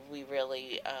 and we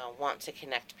really want to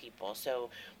connect people. So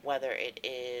whether it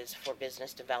is for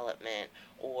business development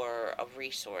or a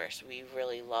resource, we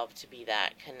really love to be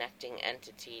that connecting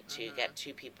entity to get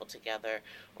 2 people together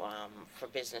for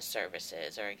business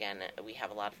services. Or again, we have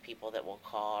a lot of people that will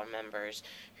call our members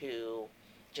who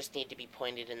just need to be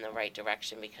pointed in the right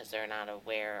direction because they're not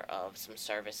aware of some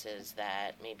services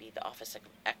that maybe the Office of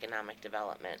Economic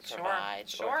Development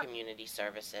provides, or community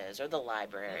services, or the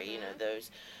library,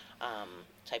 those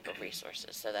type of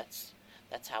resources. So that's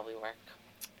how we work.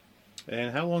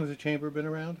 And how long has the Chamber been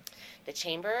around? The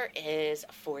Chamber is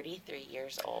 43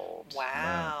 years old.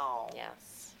 Wow.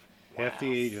 Yes. Half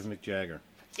the age of Mick Jagger.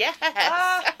 Yes.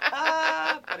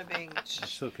 Bada bing. I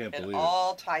still can't It believe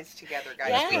all ties together, guys.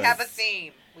 Yes. We have a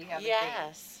theme.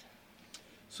 Yes.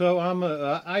 So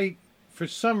I for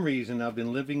some reason I've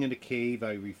been living in a cave.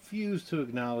 I refuse to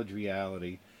acknowledge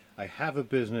reality. I have a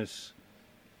business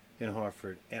in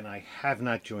Hartford, and I have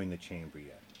not joined the Chamber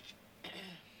yet.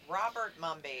 Robert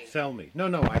Mumby. Tell me.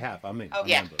 No, I have. I'm in. Oh, I'm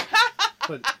yeah. a member.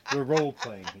 But we're role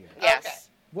playing here. Yes. Okay.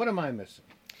 What am I missing?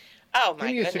 Oh, my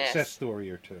Give me a goodness. success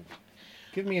story or two.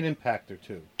 Give me an impact or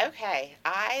two. Okay,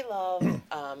 I love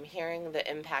hearing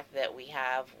the impact that we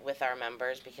have with our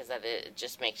members because it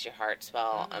just makes your heart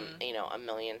swell, a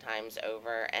million times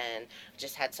over. And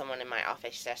just had someone in my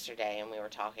office yesterday, and we were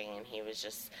talking, and he was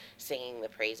just singing the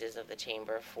praises of the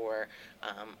Chamber for,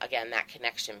 again, that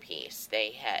connection piece.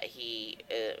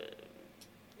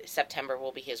 September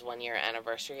will be his 1-year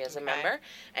anniversary as a member,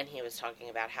 and he was talking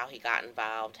about how he got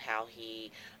involved, how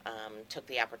he took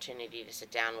the opportunity to sit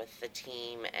down with the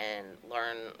team and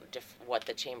learn what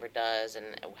the Chamber does and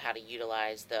how to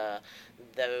utilize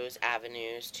those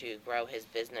avenues to grow his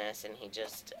business. And he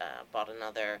just bought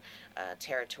another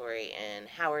territory in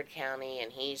Howard County,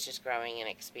 and he's just growing and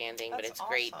expanding. That's but it's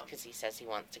great awesome. because he says he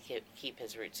wants to keep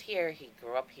his roots here. He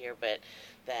grew up here, but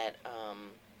that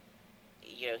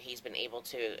he's been able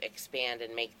to expand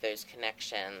and make those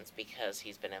connections because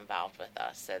he's been involved with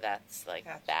us. So that's that.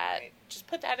 Great. Just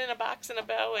put that in a box and a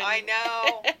bow. And I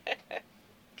know.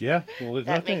 Yeah, well, there's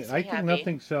That nothing. makes me I think happy.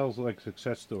 nothing sells like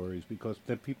success stories because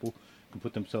then people can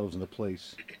put themselves in the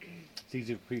place. It's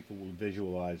easier for people to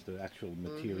visualize the actual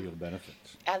material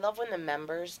benefits. I love when the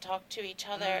members talk to each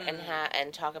other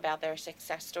and talk about their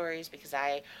success stories, because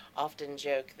I often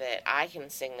joke that I can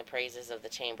sing the praises of the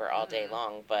Chamber all day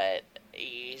long, but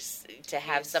to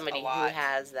have Means somebody a who lot.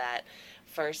 has that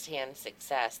firsthand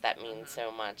success, that means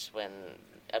so much when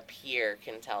a peer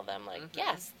can tell them,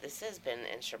 yes, this has been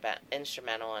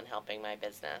instrumental in helping my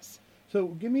business. So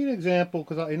give me an example,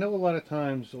 because I know a lot of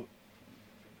times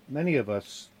many of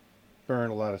us burn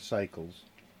a lot of cycles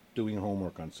doing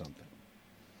homework on something.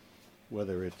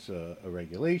 Whether it's a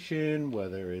regulation,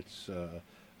 whether it's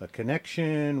a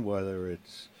connection, whether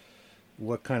it's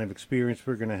what kind of experience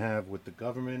we're going to have with the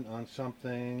government on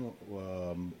something,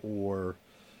 or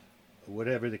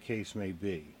whatever the case may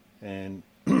be. And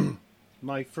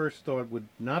my first thought would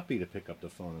not be to pick up the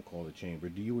phone and call the Chamber.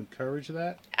 Do you encourage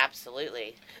that?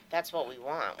 Absolutely. That's what we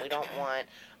want. We don't want,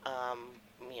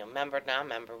 member,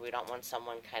 non-member, we don't want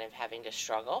someone kind of having to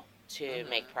struggle to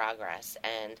make progress.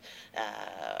 And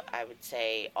I would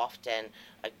say often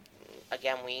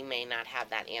again, we may not have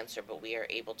that answer, but we are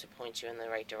able to point you in the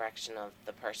right direction of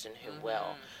the person who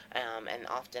will. And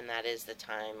often that is the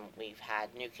time we've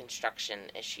had new construction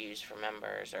issues for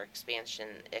members or expansion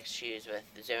issues with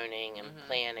zoning and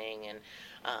planning, and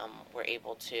we're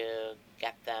able to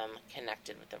get them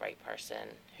connected with the right person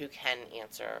who can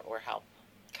answer or help.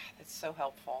 God, that's so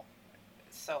helpful.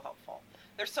 It's so helpful.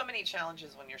 There's so many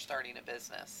challenges when you're starting a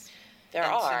business. There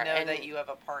and are. to know and that you have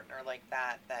a partner like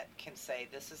that can say,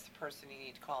 this is the person you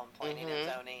need to call in planning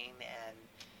and zoning, and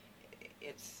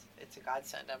it's a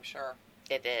godsend, I'm sure.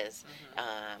 it is.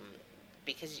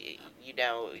 Because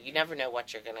you never know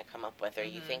what you're going to come up with, or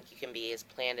you think you can be as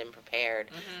planned and prepared,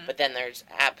 but then there's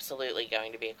absolutely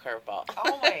going to be a curveball.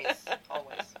 Always.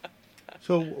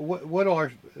 So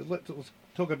let's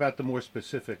talk about the more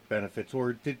specific benefits,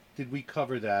 or did we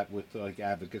cover that with like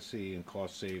advocacy and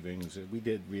cost savings? We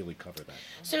did really cover that.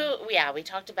 So yeah, we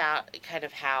talked about kind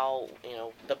of how,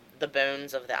 the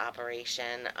bones of the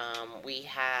operation. We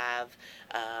have,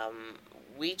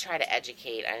 we try to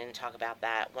educate. I didn't talk about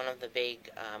that. One of the big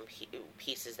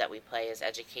pieces that we play is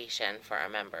education for our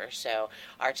members. So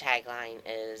our tagline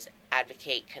is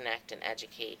advocate, connect, and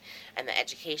educate. And the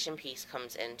education piece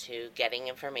comes into getting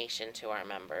information to our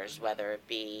members, whether it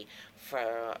be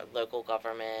for local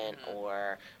government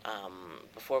or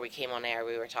before we came on air,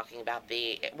 we were talking about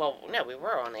we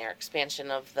were on air, expansion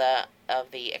of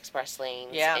the express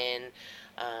lanes in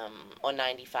on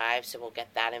 95, so we'll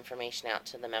get that information out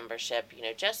to the membership.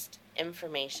 Just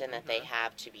information that they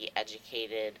have to be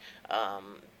educated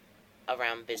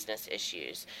around business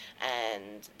issues.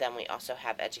 And then we also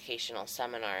have educational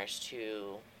seminars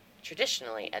to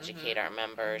traditionally educate our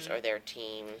members or their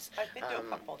teams. I've been to a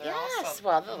couple. They're yes, awesome.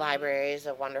 Well, the library is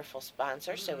a wonderful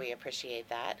sponsor, so we appreciate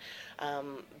that,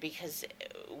 because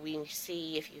we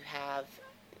see if you have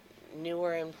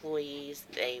newer employees,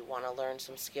 they want to learn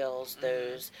some skills,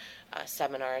 those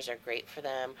seminars are great for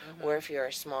them. Or if you're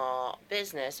a small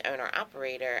business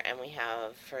owner-operator and we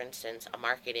have, for instance, a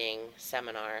marketing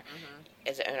seminar,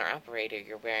 as an owner-operator,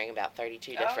 you're wearing about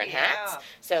 32 different hats.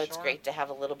 So it's great to have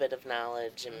a little bit of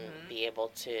knowledge and be able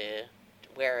to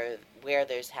wear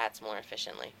those hats more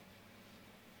efficiently.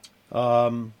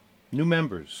 New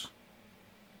members.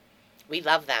 We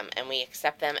love them, and we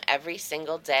accept them every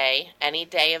single day, any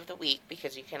day of the week,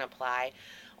 because you can apply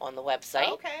on the website.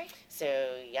 Okay. So,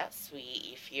 yes,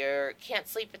 if you can't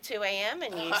sleep at 2 a.m.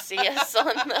 and you see us on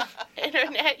the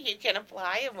internet, you can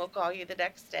apply, and we'll call you the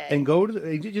next day. And go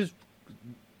to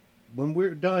when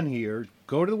we're done here,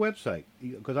 go to the website,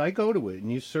 because I go to it, and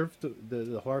you surf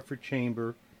the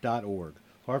hartfordchamber.org,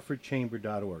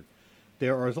 hartfordchamber.org.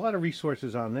 There are a lot of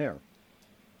resources on there.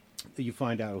 You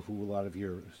find out who a lot of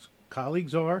your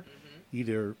colleagues are,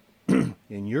 either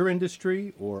in your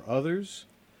industry or others.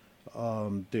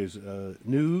 There's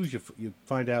news. You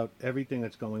find out everything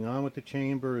that's going on with the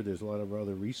chamber. There's a lot of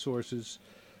other resources.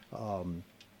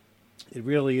 It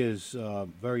really is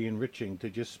very enriching to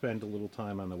just spend a little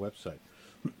time on the website.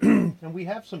 And we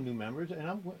have some new members,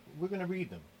 and we're going to read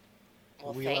them.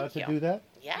 Well, are we thank allowed you. to do that?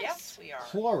 Yes, we are.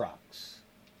 Clorox.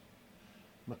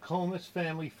 McComas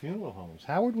Family Funeral Homes.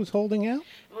 Howard was holding out?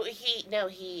 Well,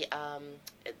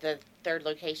 the third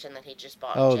location that he just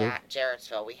bought,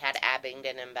 Jarrettsville. We had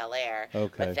Abingdon and Bel Air.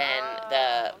 Okay. But then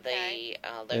okay.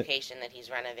 the location that he's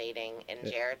renovating in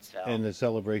Jarrettsville. And the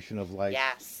Celebration of Life.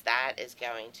 Yes, that is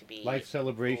going to be Life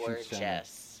Celebration gorgeous.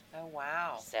 Center. Oh,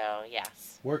 wow. So,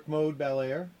 yes. Work Mode Bel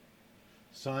Air.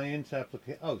 Science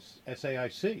Application. Oh,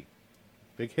 SAIC.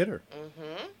 Big hitter.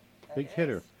 Big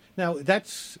hitter. Now,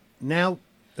 that's now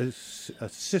a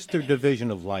sister division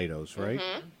of Leidos, right?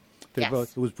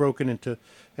 Yes. It was broken into,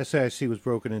 SAIC was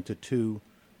broken into two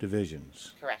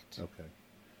divisions. Correct. Okay.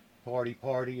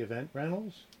 Party Event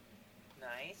Rentals.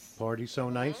 Nice. Party so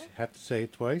nice. Have to say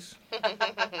it twice.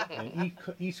 And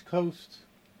East Coast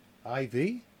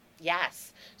IV.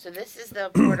 Yes. So this is the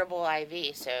portable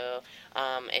IV. So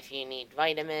if you need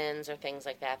vitamins or things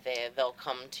like that, they'll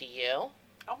come to you.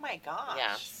 Oh, my gosh.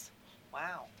 Yes.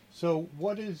 Wow. So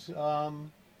what is,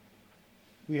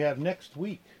 we have next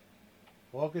week,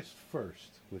 August 1st,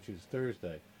 which is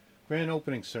Thursday, grand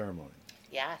opening ceremony.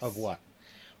 Yes. Of what?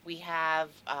 We have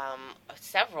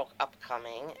several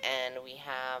upcoming, and we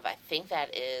have, I think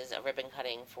that is a ribbon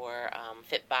cutting for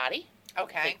Fit Body.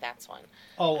 Okay. I think that's one.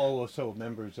 So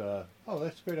members, that's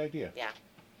a great idea. Yeah.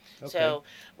 Okay. So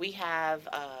we have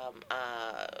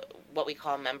what we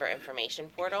call a member information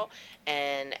portal,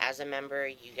 and as a member,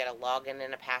 you get a login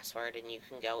and a password, and you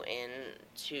can go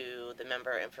into the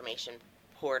member information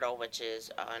portal, which is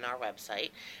on our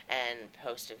website, and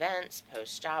post events,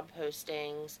 post job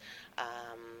postings,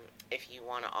 if you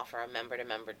want to offer a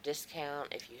member-to-member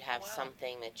discount, if you have Wow.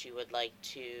 something that you would like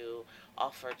to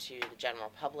offer to the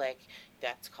general public,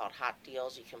 that's called Hot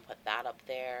Deals. You can put that up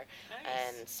there.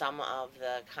 Nice. And some of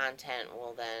the content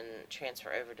will then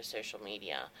transfer over to social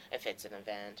media if it's an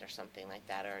event or something like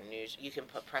that, or news. You can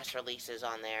put press releases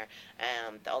on there.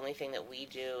 The only thing that we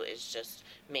do is just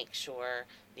make sure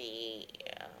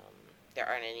there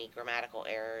aren't any grammatical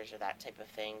errors or that type of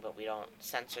thing, but we don't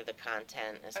censor the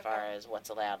content as Okay. far as what's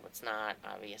allowed, what's not.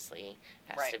 Obviously,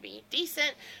 has Right. to be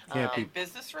decent. Can't be-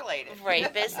 Business related.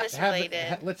 Right, business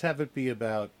related. Let's have it be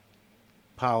about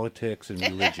politics and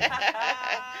religion.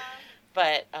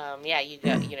 But yeah,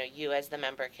 you as the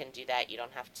member can do that. You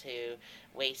don't have to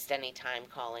waste any time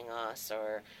calling us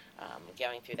or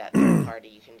going through that third party.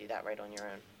 You can do that right on your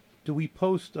own. Do we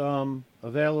post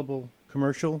available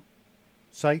commercial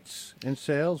sites and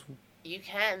sales? You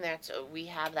can. We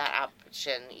have that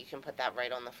option. You can put that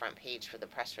right on the front page for the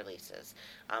press releases.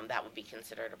 That would be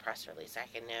considered a press release. I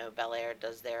can know Bel Air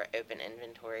does their open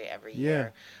inventory every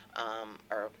year,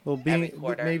 or every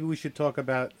quarter. Maybe we should talk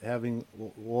about having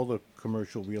all the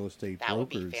commercial real estate That would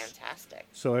brokers, be fantastic.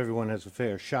 so everyone has a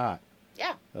fair shot.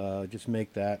 Yeah. Just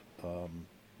make that.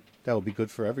 That would be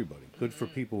good for everybody. Good for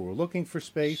people who are looking for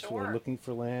space, who are Sure. looking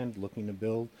for land, looking to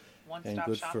build, and One-stop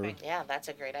good shopping. Yeah, that's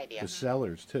a great idea. the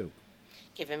sellers too.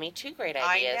 Giving me 2 great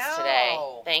I ideas know. today.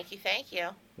 Thank you.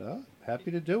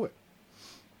 Happy to do it.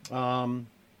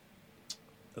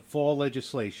 The fall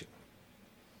legislation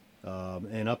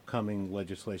and upcoming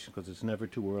legislation, because it's never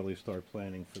too early to start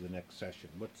planning for the next session.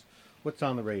 What's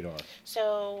on the radar?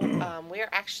 So we're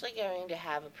actually going to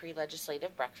have a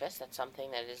pre-legislative breakfast. That's something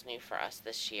that is new for us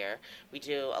this year. We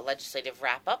do a legislative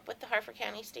wrap-up with the Harford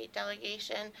County State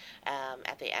Delegation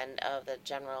at the end of the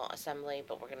General Assembly,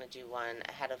 but we're going to do one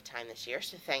ahead of time this year.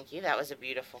 So thank you. That was a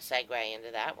beautiful segue into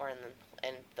that. We're in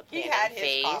the He planning had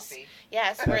phase. his coffee.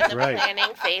 Yes, we're in That's the right.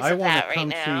 planning phase I of want that to right come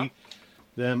now. see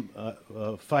them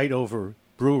fight over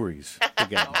breweries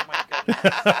again. Oh my goodness.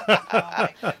 Oh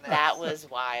my goodness. That was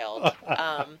wild.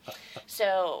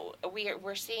 So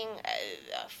we're seeing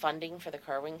funding for the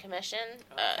Kerwin Commission.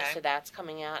 Okay. So that's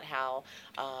coming out. How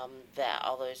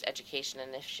all those education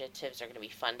initiatives are going to be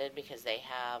funded, because they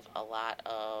have a lot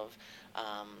of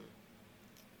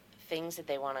things that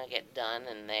they want to get done,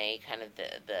 and they kind of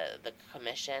the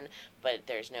commission, but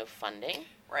there's no funding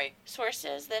Right.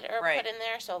 sources that are Right. put in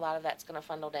there. So a lot of that's going to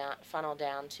funnel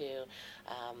down to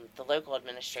the local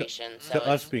administration. So To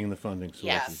us it's- being the funding sources,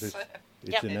 Yes. it's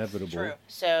Yep. inevitable. It's true.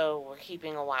 So we're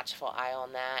keeping a watchful eye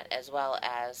on that, as well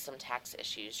as some tax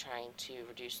issues, trying to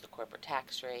reduce the corporate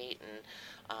tax rate and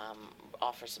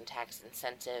offer some tax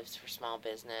incentives for small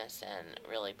business, and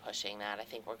really pushing that. I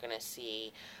think we're going to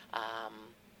see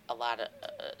a lot of,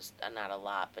 not a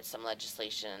lot, but some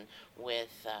legislation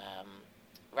with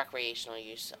recreational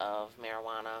use of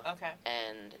marijuana, Okay.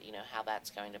 and how that's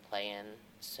going to play in.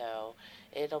 So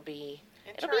it'll be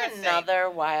Interesting. another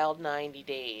wild 90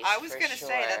 days. I was for going to sure.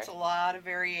 say that's a lot of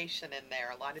variation in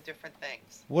there, a lot of different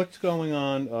things. What's going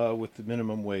on with the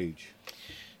minimum wage?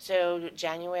 So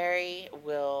January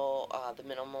the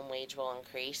minimum wage will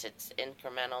increase. It's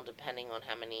incremental depending on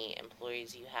how many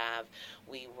employees you have.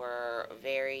 We were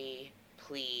very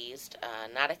pleased,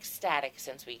 not ecstatic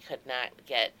since we could not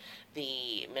get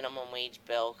the minimum wage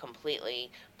bill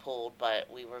completely pulled, but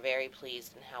we were very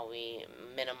pleased in how we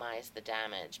minimized the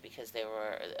damage, because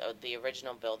the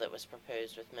original bill that was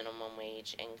proposed with minimum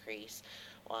wage increase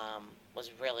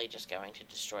was really just going to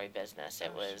destroy business.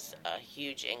 It was a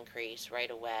huge increase right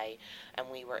away, and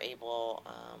we were able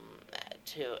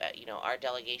to, our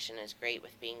delegation is great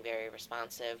with being very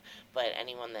responsive, but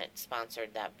anyone that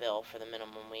sponsored that bill for the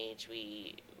minimum wage,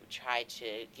 we tried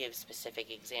to give specific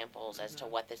examples as to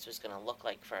what this was going to look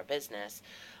like for a business.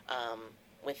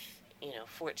 With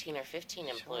 14 or 15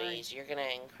 employees, you're going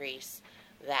to increase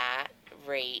that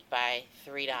rate by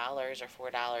 $3 or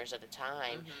 $4 at a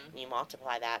time. Mhm. And you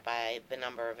multiply that by the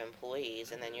number of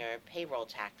employees, and then your payroll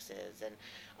taxes, and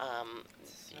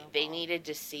they needed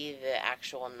to see the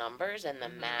actual numbers and the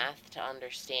math to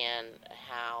understand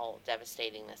how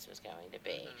devastating this was going to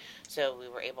be. So we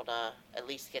were able to at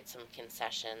least get some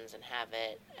concessions and have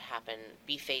it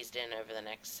be phased in over the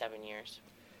next 7 years.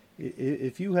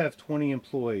 If you have 20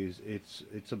 employees,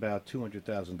 it's about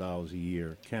 $200,000 a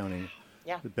year, counting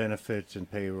the benefits and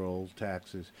payroll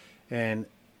taxes. And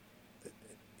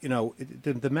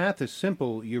the math is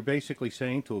simple. You're basically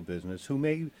saying to a business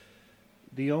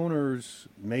the owners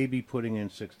may be putting in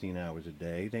 16 hours a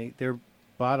day. Their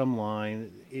bottom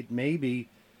line,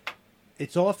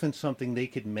 it's often something they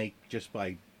could make just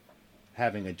by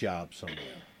having a job somewhere.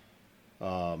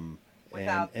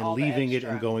 Without and all the leaving it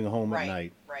extra. and going home Right, at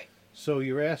night. right. So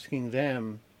you're asking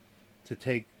them to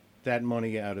take that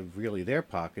money out of really their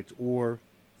pockets or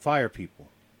fire people.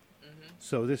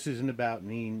 So this isn't about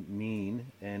mean,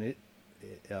 and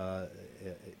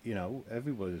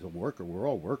everybody's a worker. We're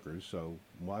all workers, so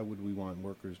why would we want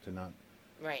workers to not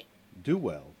Right. do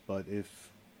well? But if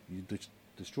you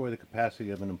destroy the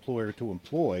capacity of an employer to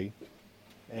employ,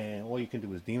 and all you can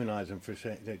do is demonize them for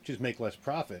saying they just make less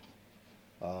profit,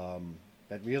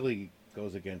 that really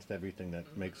goes against everything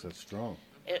that makes us strong.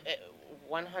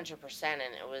 100%,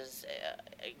 and it was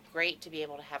great to be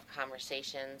able to have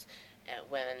conversations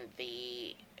when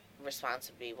the response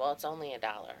would be, well, it's only $1.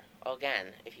 Well, again,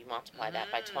 if you multiply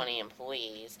that by 20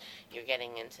 employees, you're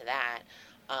getting into that.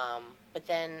 But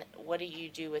then what do you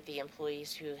do with the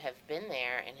employees who have been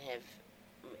there and have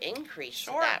increased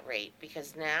Sure. that rate?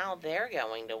 Because now they're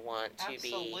going to want to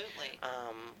be Absolutely.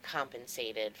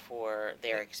 compensated for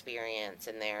their experience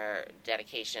and their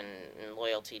dedication and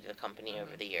loyalty to the company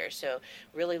over the years. So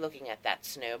really looking at that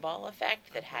snowball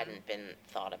effect that hadn't been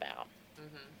thought about.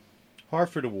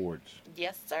 Hartford Awards.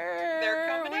 Yes, sir. They're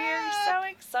coming We're here. so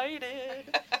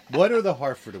excited. What are the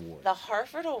Hartford Awards? The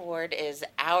Hartford Award is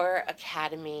our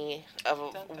Academy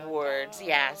of Dun, dun, Awards. dun.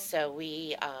 Yeah, so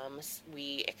we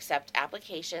accept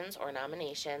applications or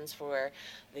nominations for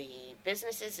the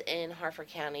businesses in Hartford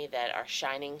County that are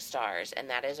shining stars, and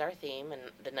that is our theme. And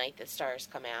the night the stars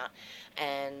come out,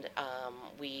 and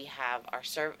we have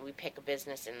we pick a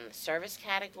business in the service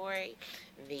category,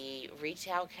 the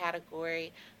retail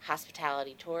category,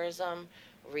 hospitality, tourism,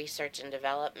 research and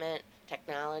development,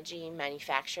 technology,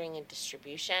 manufacturing, and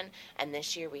distribution. And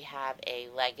this year we have a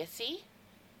legacy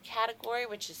category,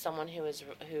 which is someone who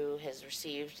has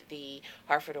received the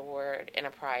Hartford Award in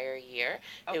a prior year,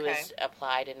 who Okay. has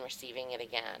applied and receiving it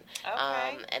again.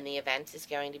 Okay. And the event is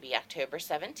going to be October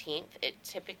 17th. It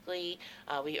typically,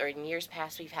 in years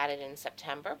past, we've had it in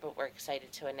September, but we're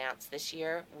excited to announce this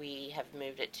year we have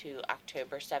moved it to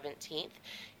October 17th,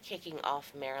 kicking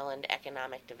off Maryland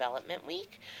Economic Development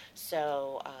Week.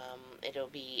 So it'll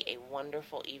be a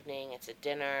wonderful evening. It's a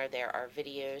dinner. There are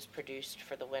videos produced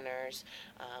for the winners,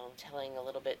 telling a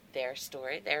little bit their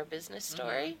story, their business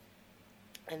story.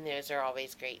 And those are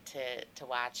always great to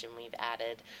watch, and we've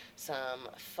added some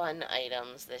fun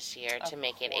items this year to Of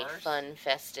make it a course. fun,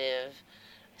 festive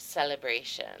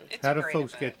celebration. It's How a do great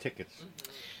folks event. get tickets?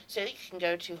 So you can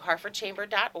go to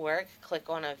hartfordchamber.org, click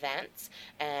on events,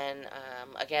 and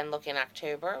again, look in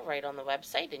October right on the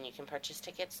website, and you can purchase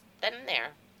tickets then and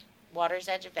there. Water's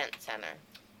Edge Event Center.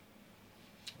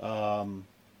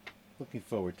 Looking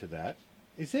forward to that.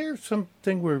 Is there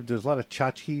something where there's a lot of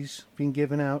tchotchkes being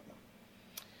given out?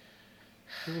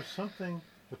 There was something,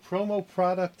 the promo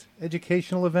product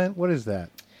educational event. What is that?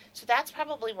 So that's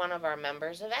probably one of our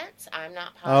members' events. I'm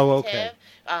not Oh, positive.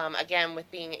 okay. Again, with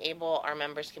being able, our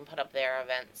members can put up their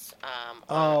events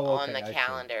Oh, on okay, the I see.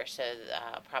 calendar. So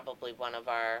probably one of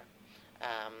our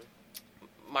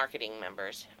marketing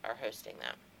members are hosting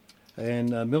that. And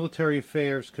Military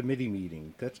Affairs Committee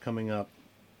meeting. That's coming up.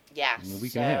 Yes. In a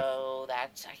week and a half. So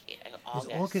that's August.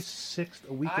 Is August 6th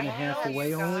a week and a I half know, away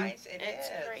you only? guys, it It's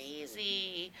is.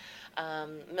 crazy.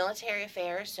 Military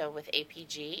affairs. So with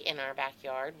APG in our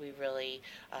backyard, we really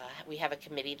we have a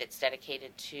committee that's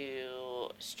dedicated to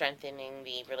strengthening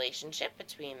the relationship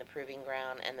between the Proving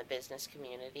Ground and the business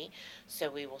community. So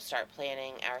we will start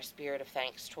planning our Spirit of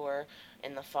Thanks tour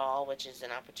in the fall, which is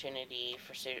an opportunity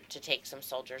to take some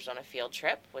soldiers on a field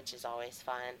trip, which is always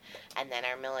fun, and then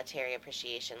our military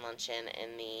appreciation luncheon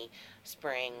in the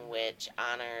spring, which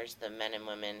honors the men and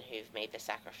women who've made the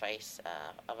sacrifice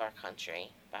of our country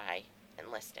by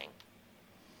enlisting.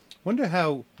 Wonder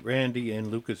how Randy and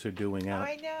Lucas are doing out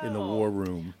I in the know. war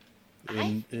room,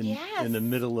 in yes. the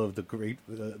middle of the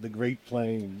Great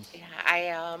Plains.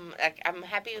 Yeah, I'm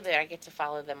happy that I get to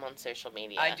follow them on social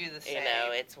media. I do the You same. know,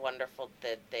 it's wonderful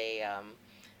that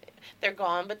they're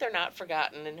gone, but they're not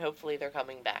forgotten, and hopefully they're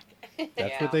coming back. That's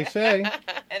Yeah. what they say.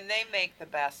 And they make the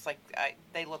best. Like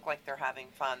they look like they're having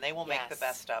fun. They will make the Yes.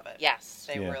 best of it. Yes.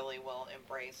 They Yeah. really will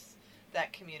embrace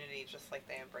that community just like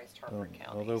they embraced Hartford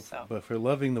County. Although, so. but for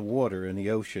loving the water and the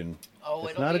ocean, Oh,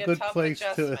 it's it'll not be a good tough place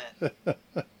adjustment. to.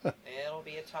 It'll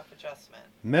be a tough adjustment.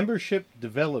 Membership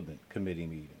Development Committee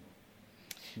meeting.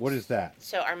 What is that?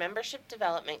 So our membership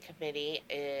development committee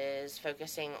is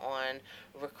focusing on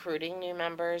recruiting new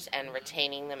members and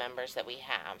retaining the members that we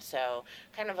have. So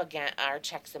kind of again our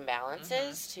checks and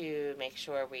balances to make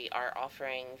sure we are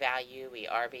offering value, we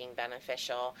are being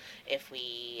beneficial. If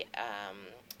we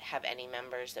have any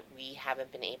members that we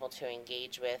haven't been able to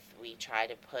engage with, we try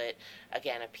to put,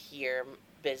 again, a peer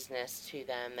business to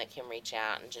them that can reach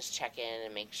out and just check in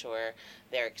and make sure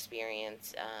their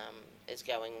experience is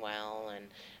going well, and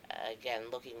again,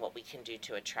 looking what we can do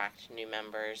to attract new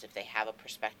members if they have a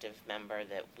prospective member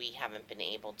that we haven't been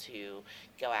able to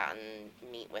go out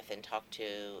and meet with and talk to.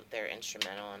 They're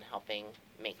instrumental in helping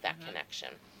make that connection.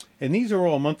 And these are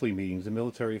all monthly meetings: the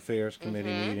Military Affairs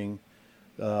Committee meeting,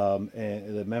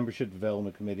 and the Membership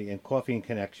Development Committee, and Coffee and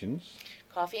Connections.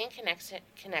 Coffee and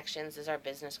Connections is our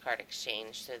business card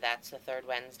exchange, so that's the third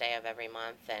Wednesday of every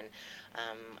month, and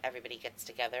everybody gets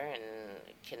together and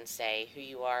can say who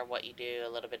you are, what you do, a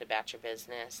little bit about your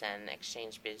business, and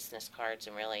exchange business cards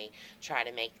and really try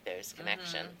to make those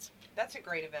connections. That's a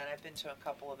great event. I've been to a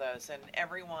couple of those, and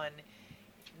everyone,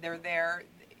 they're there.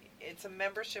 It's a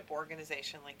membership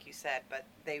organization, like you said, but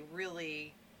they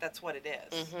really... That's what it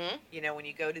is. You know, when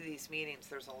you go to these meetings,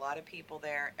 there's a lot of people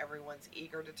there. Everyone's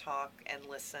eager to talk and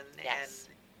listen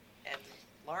and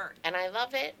learn. And I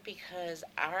love it because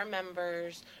our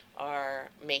members are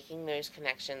making those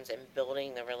connections and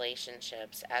building the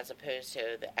relationships, as opposed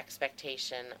to the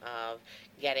expectation of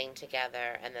getting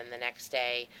together and then the next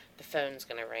day the phone's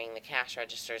going to ring, the cash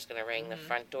register is going to ring, the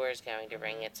front door is going to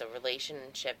ring. It's a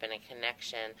relationship and a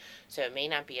connection. So it may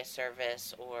not be a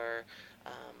service or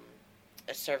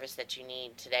a service that you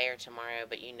need today or tomorrow,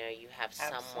 but you know you have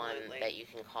someone that you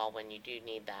can call when you do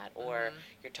need that, or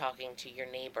you're talking to your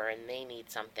neighbor and they need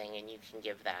something and you can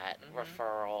give that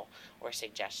referral or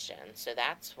suggestion. So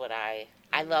that's what I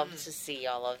love to see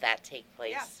all of that take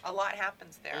place. Yeah, a lot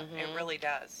happens there. It really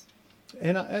does.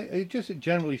 And I just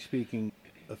generally speaking,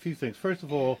 a few things. First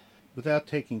of all, without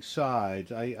taking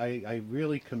sides, I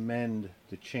really commend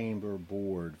the Chamber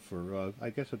Board for,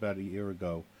 I guess about a year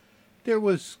ago, there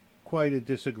was quite a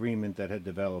disagreement that had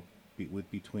developed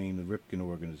between the Ripken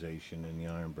organization and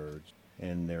the Ironbirds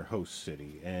and their host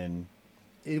city, and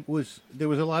there was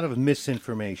a lot of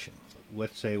misinformation.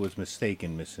 Let's say it was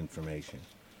mistaken misinformation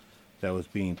that was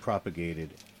being propagated.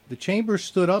 The Chamber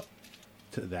stood up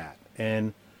to that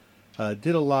and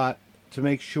did a lot to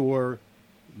make sure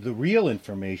the real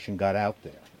information got out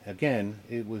there. Again,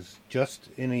 it was just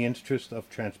in the interest of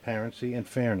transparency and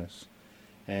fairness.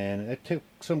 And it took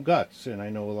some guts, and I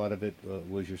know a lot of it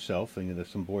was yourself, and there's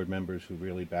some board members who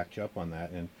really backed you up on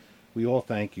that, and we all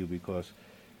thank you, because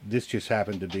this just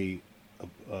happened to be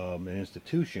an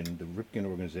institution, the Ripken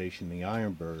organization, the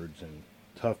Ironbirds, and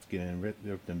Tufkin and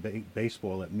Ripken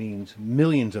baseball, that means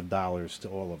millions of dollars to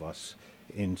all of us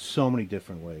in so many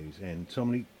different ways, and so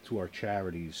many to our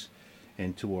charities,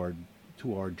 and to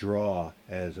our draw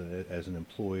as an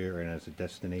employer and as a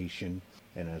destination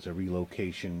and as a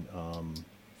relocation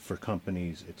for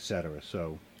companies, etc.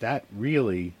 So that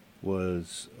really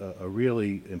was a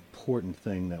really important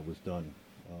thing that was done.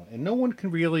 And no one can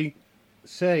really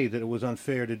say that it was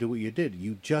unfair to do what you did.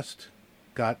 You just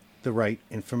got the right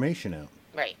information out.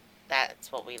 Right.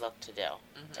 That's what we look to do.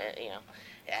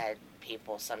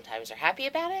 People sometimes are happy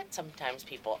about it. Sometimes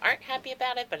people aren't happy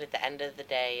about it. But at the end of the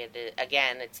day,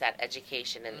 it's that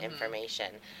education and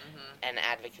information and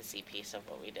advocacy piece of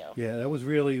what we do. Yeah, that was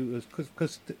really,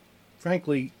 because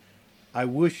frankly, I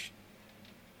wish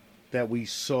that we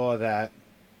saw that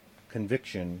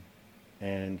conviction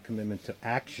and commitment to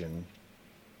action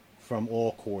from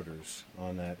all quarters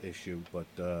on that issue. But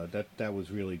that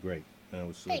was really great. And it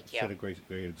was set a great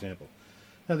example.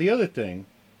 Now the other thing,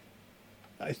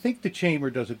 I think the Chamber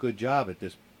does a good job at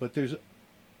this, but there's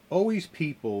always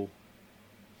people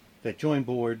that join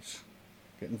boards,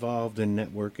 get involved in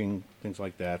networking, things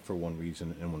like that, for one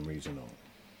reason and one reason only,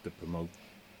 to promote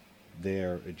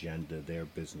their agenda, their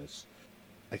business.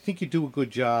 I think you do a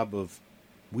good job of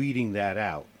weeding that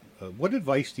out. What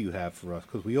advice do you have for us?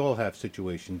 Because we all have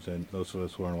situations, and those of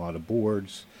us who are on a lot of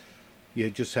boards, you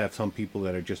just have some people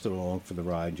that are just along for the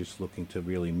ride, just looking to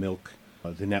really milk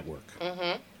the network.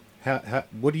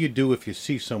 What do you do if you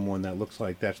see someone that looks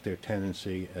like that's their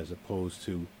tendency, as opposed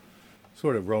to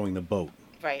sort of rowing the boat?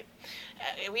 Right.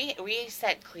 We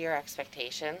set clear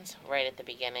expectations right at the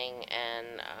beginning,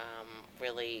 and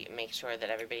really make sure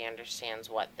that everybody understands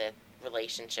what the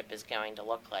relationship is going to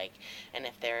look like. And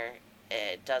if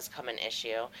it does come an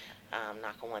issue,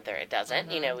 knock on wood, it doesn't.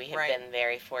 We have been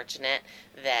very fortunate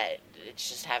that it's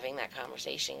just having that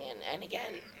conversation and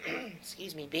again,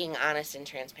 excuse me, being honest and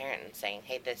transparent and saying,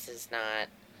 hey, this is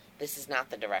not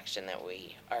the direction that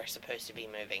we are supposed to be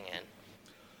moving in.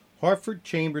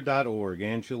 HartfordChamber.org.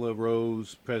 Angela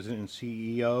Rose, President and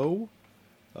CEO,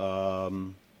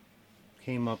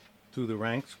 came up through the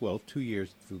ranks, 2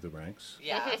 years through the ranks.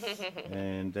 Yes.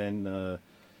 And then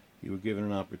You were given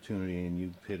an opportunity, and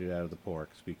you hit it out of the park,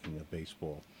 speaking of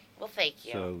baseball. Well, thank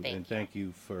you. So, thank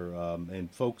you for, and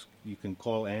folks, you can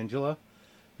call Angela.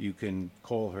 You can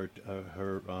call her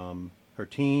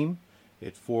team.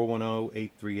 It's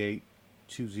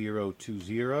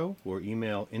 410-838-2020, or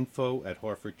email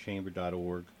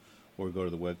info@harfordchamber.org, or go to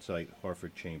the website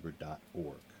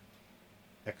harfordchamber.org.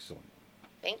 Excellent.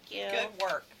 Thank you. Good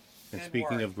work. And Good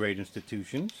speaking work. of great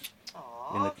institutions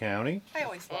Aw, in the county, I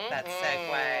always love that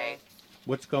segue.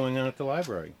 what's going on at the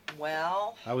library?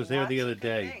 Well, I was there the lots other of good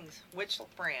day. things. Which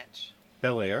branch?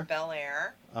 Bel Air. Bel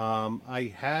Air.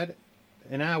 I had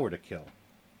an hour to kill.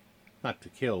 Not to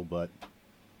kill, but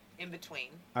In between.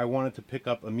 I wanted to pick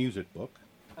up a music book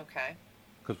Okay.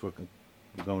 because we're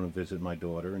going to visit my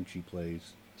daughter, and she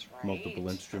plays That's right. multiple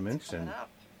instruments, That's coming and up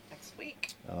next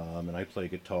week. and I play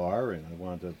guitar, and I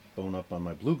wanted to bone up on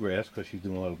my bluegrass because she's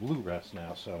doing a lot of bluegrass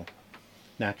now. So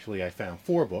naturally, I found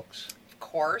 4 books Of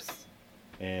course.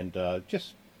 and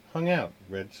just hung out,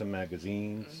 read some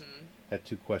magazines, Mm-hmm. had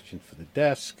 2 questions for the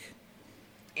desk.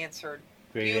 Answered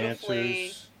Great beautifully.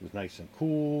 answers. It was nice and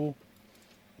cool.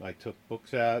 I took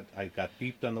books out. I got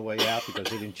beeped on the way out because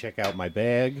they didn't check out my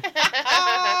bag, which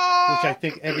I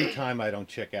think every time I don't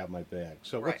check out my bag.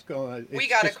 So Right. what's going on? We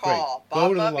It's got a just great. call. Go Bob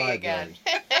to the Bubbie library. again.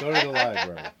 Go to the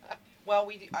library. Well,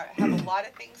 we have a lot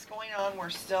of things going on.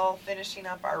 We're still finishing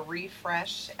up our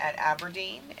refresh at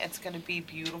Aberdeen. It's going to be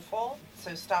beautiful.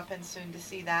 So stop in soon to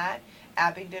see that.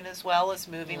 Abingdon as well is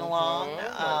moving along.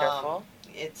 Wonderful.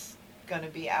 It's going to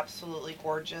be absolutely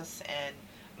gorgeous and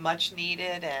much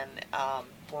needed, and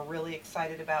we're really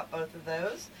excited about both of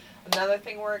those. Another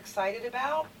thing we're excited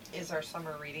about is our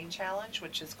summer reading challenge,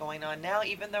 which is going on now,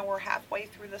 even though we're halfway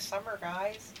through the summer,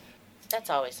 guys. That's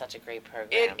always such a great program.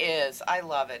 It is. I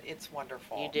love it. It's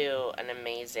wonderful. You do an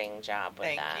amazing job with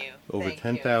Thank that. you. Over Thank you.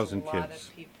 10,000 It's a lot kids.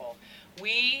 of people.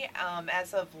 We,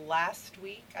 as of last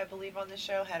week, I believe on the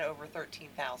show, had over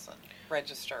 13,000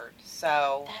 registered.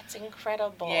 So, That's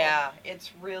incredible. yeah,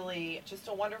 it's really just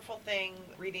a wonderful thing.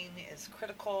 Reading is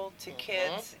critical to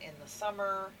kids in the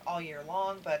summer all year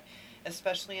long, but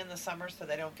especially in the summer so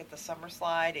they don't get the summer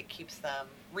slide. It keeps them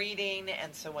reading,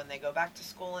 and so when they go back to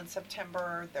school in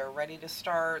September, they're ready to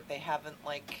start. They haven't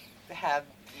had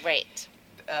Right.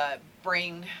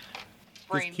 brain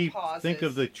Just pauses. think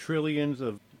of the trillions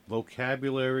of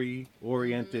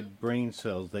vocabulary-oriented brain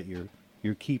cells that you're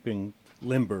keeping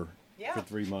limber Yeah. for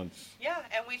 3 months. Yeah,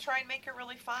 and we try and make it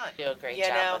really fun. Do a great you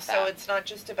job know, with so that. it's not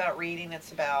just about reading,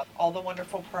 it's about all the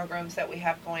wonderful programs that we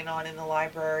have going on in the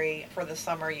library for the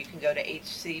summer. You can go to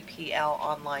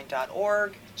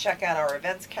hcplonline.org, check out our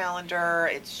events calendar.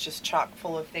 It's just chock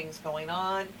full of things going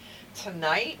on.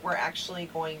 Tonight, we're actually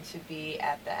going to be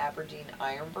at the Aberdeen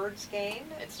Ironbirds game.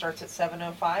 It starts at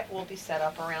 7:05. We'll be set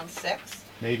up around 6.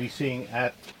 Maybe seeing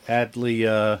Adley,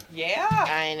 Yeah.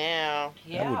 I know.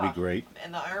 Yeah. that would be great.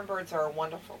 And the Ironbirds are a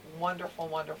wonderful, wonderful,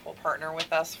 wonderful partner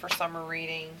with us for summer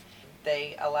reading.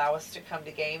 They allow us to come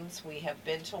to games. We have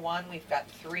been to one. We've got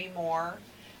 3 more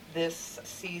this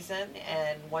season.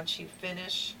 And once you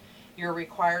finish your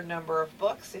required number of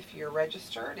books, if you're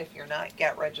registered, if you're not,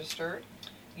 get registered.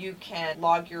 You can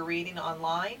log your reading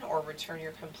online or return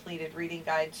your completed reading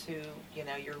guide to,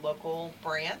 your local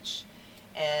branch.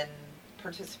 And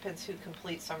participants who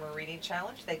complete Summer Reading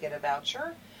Challenge, they get a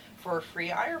voucher for a free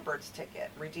Ironbirds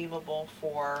ticket, redeemable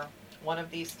for one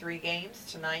of these 3 games.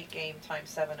 Tonight, game time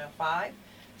 7:05.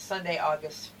 Sunday,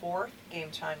 August 4th, game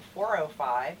time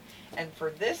 4:05. And for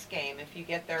this game, if you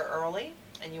get there early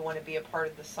and you want to be a part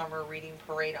of the summer reading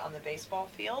parade on the baseball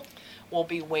field, we'll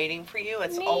be waiting for you.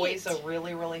 It's Neat. always a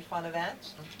really, really fun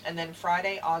event. And then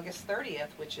Friday, August 30th,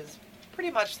 which is pretty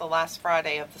much the last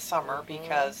Friday of the summer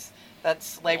because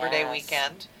that's Labor Day Yes.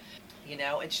 weekend.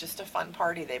 It's just a fun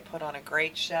party. They put on a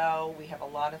great show. We have a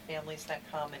lot of families that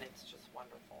come, and it's just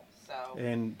wonderful. So,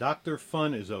 And Dr.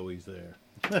 Fun is always there.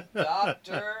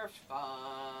 Dr.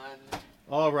 Fun.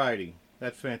 All righty.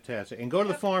 That's fantastic. And go to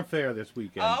the farm fair this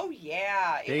weekend. Oh,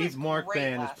 yeah. It Dave was Mark great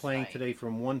Band is last playing night. today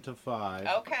from 1 to 5.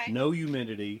 Okay. No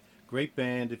humidity. Great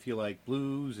band if you like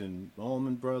blues and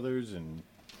Allman Brothers and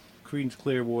Creedence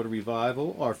Clearwater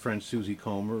Revival. Our friend Susie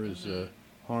Comer is a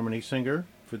harmony singer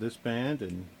for this band,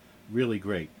 and really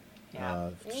great.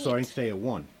 Yeah. Starting today at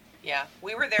 1. Yeah,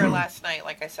 we were there last night,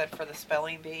 like I said, for the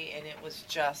spelling bee, and it was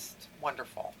just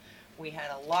wonderful. We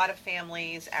had a lot of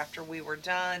families after we were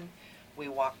done. We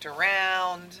walked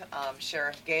around.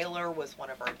 Sheriff Gaylor was one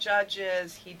of our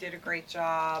judges. He did a great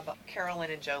job. Carolyn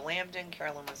and Joe Lambden.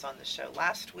 Carolyn was on the show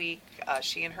last week.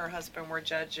 She and her husband were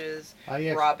judges.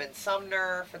 Yes. Robin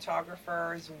Sumner,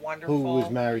 photographer, is wonderful. Who was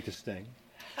married to Sting.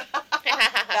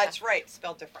 That's right,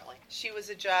 spelled differently. She was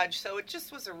a judge, so it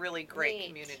just was a really great Neat.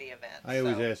 community event. I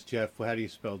always ask Jeff, well, how do you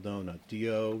spell donut?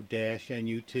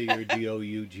 D-O-N-U-T or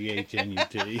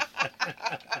D-O-U-G-H-N-U-T?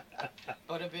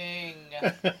 Bada bing.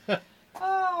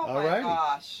 Oh All my right.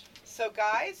 gosh. So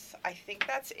guys, I think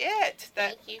that's it. The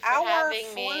Thank you for hour having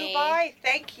flew me. by.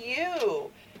 Thank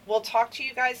you. We'll talk to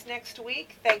you guys next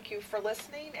week. Thank you for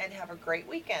listening and have a great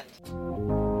weekend.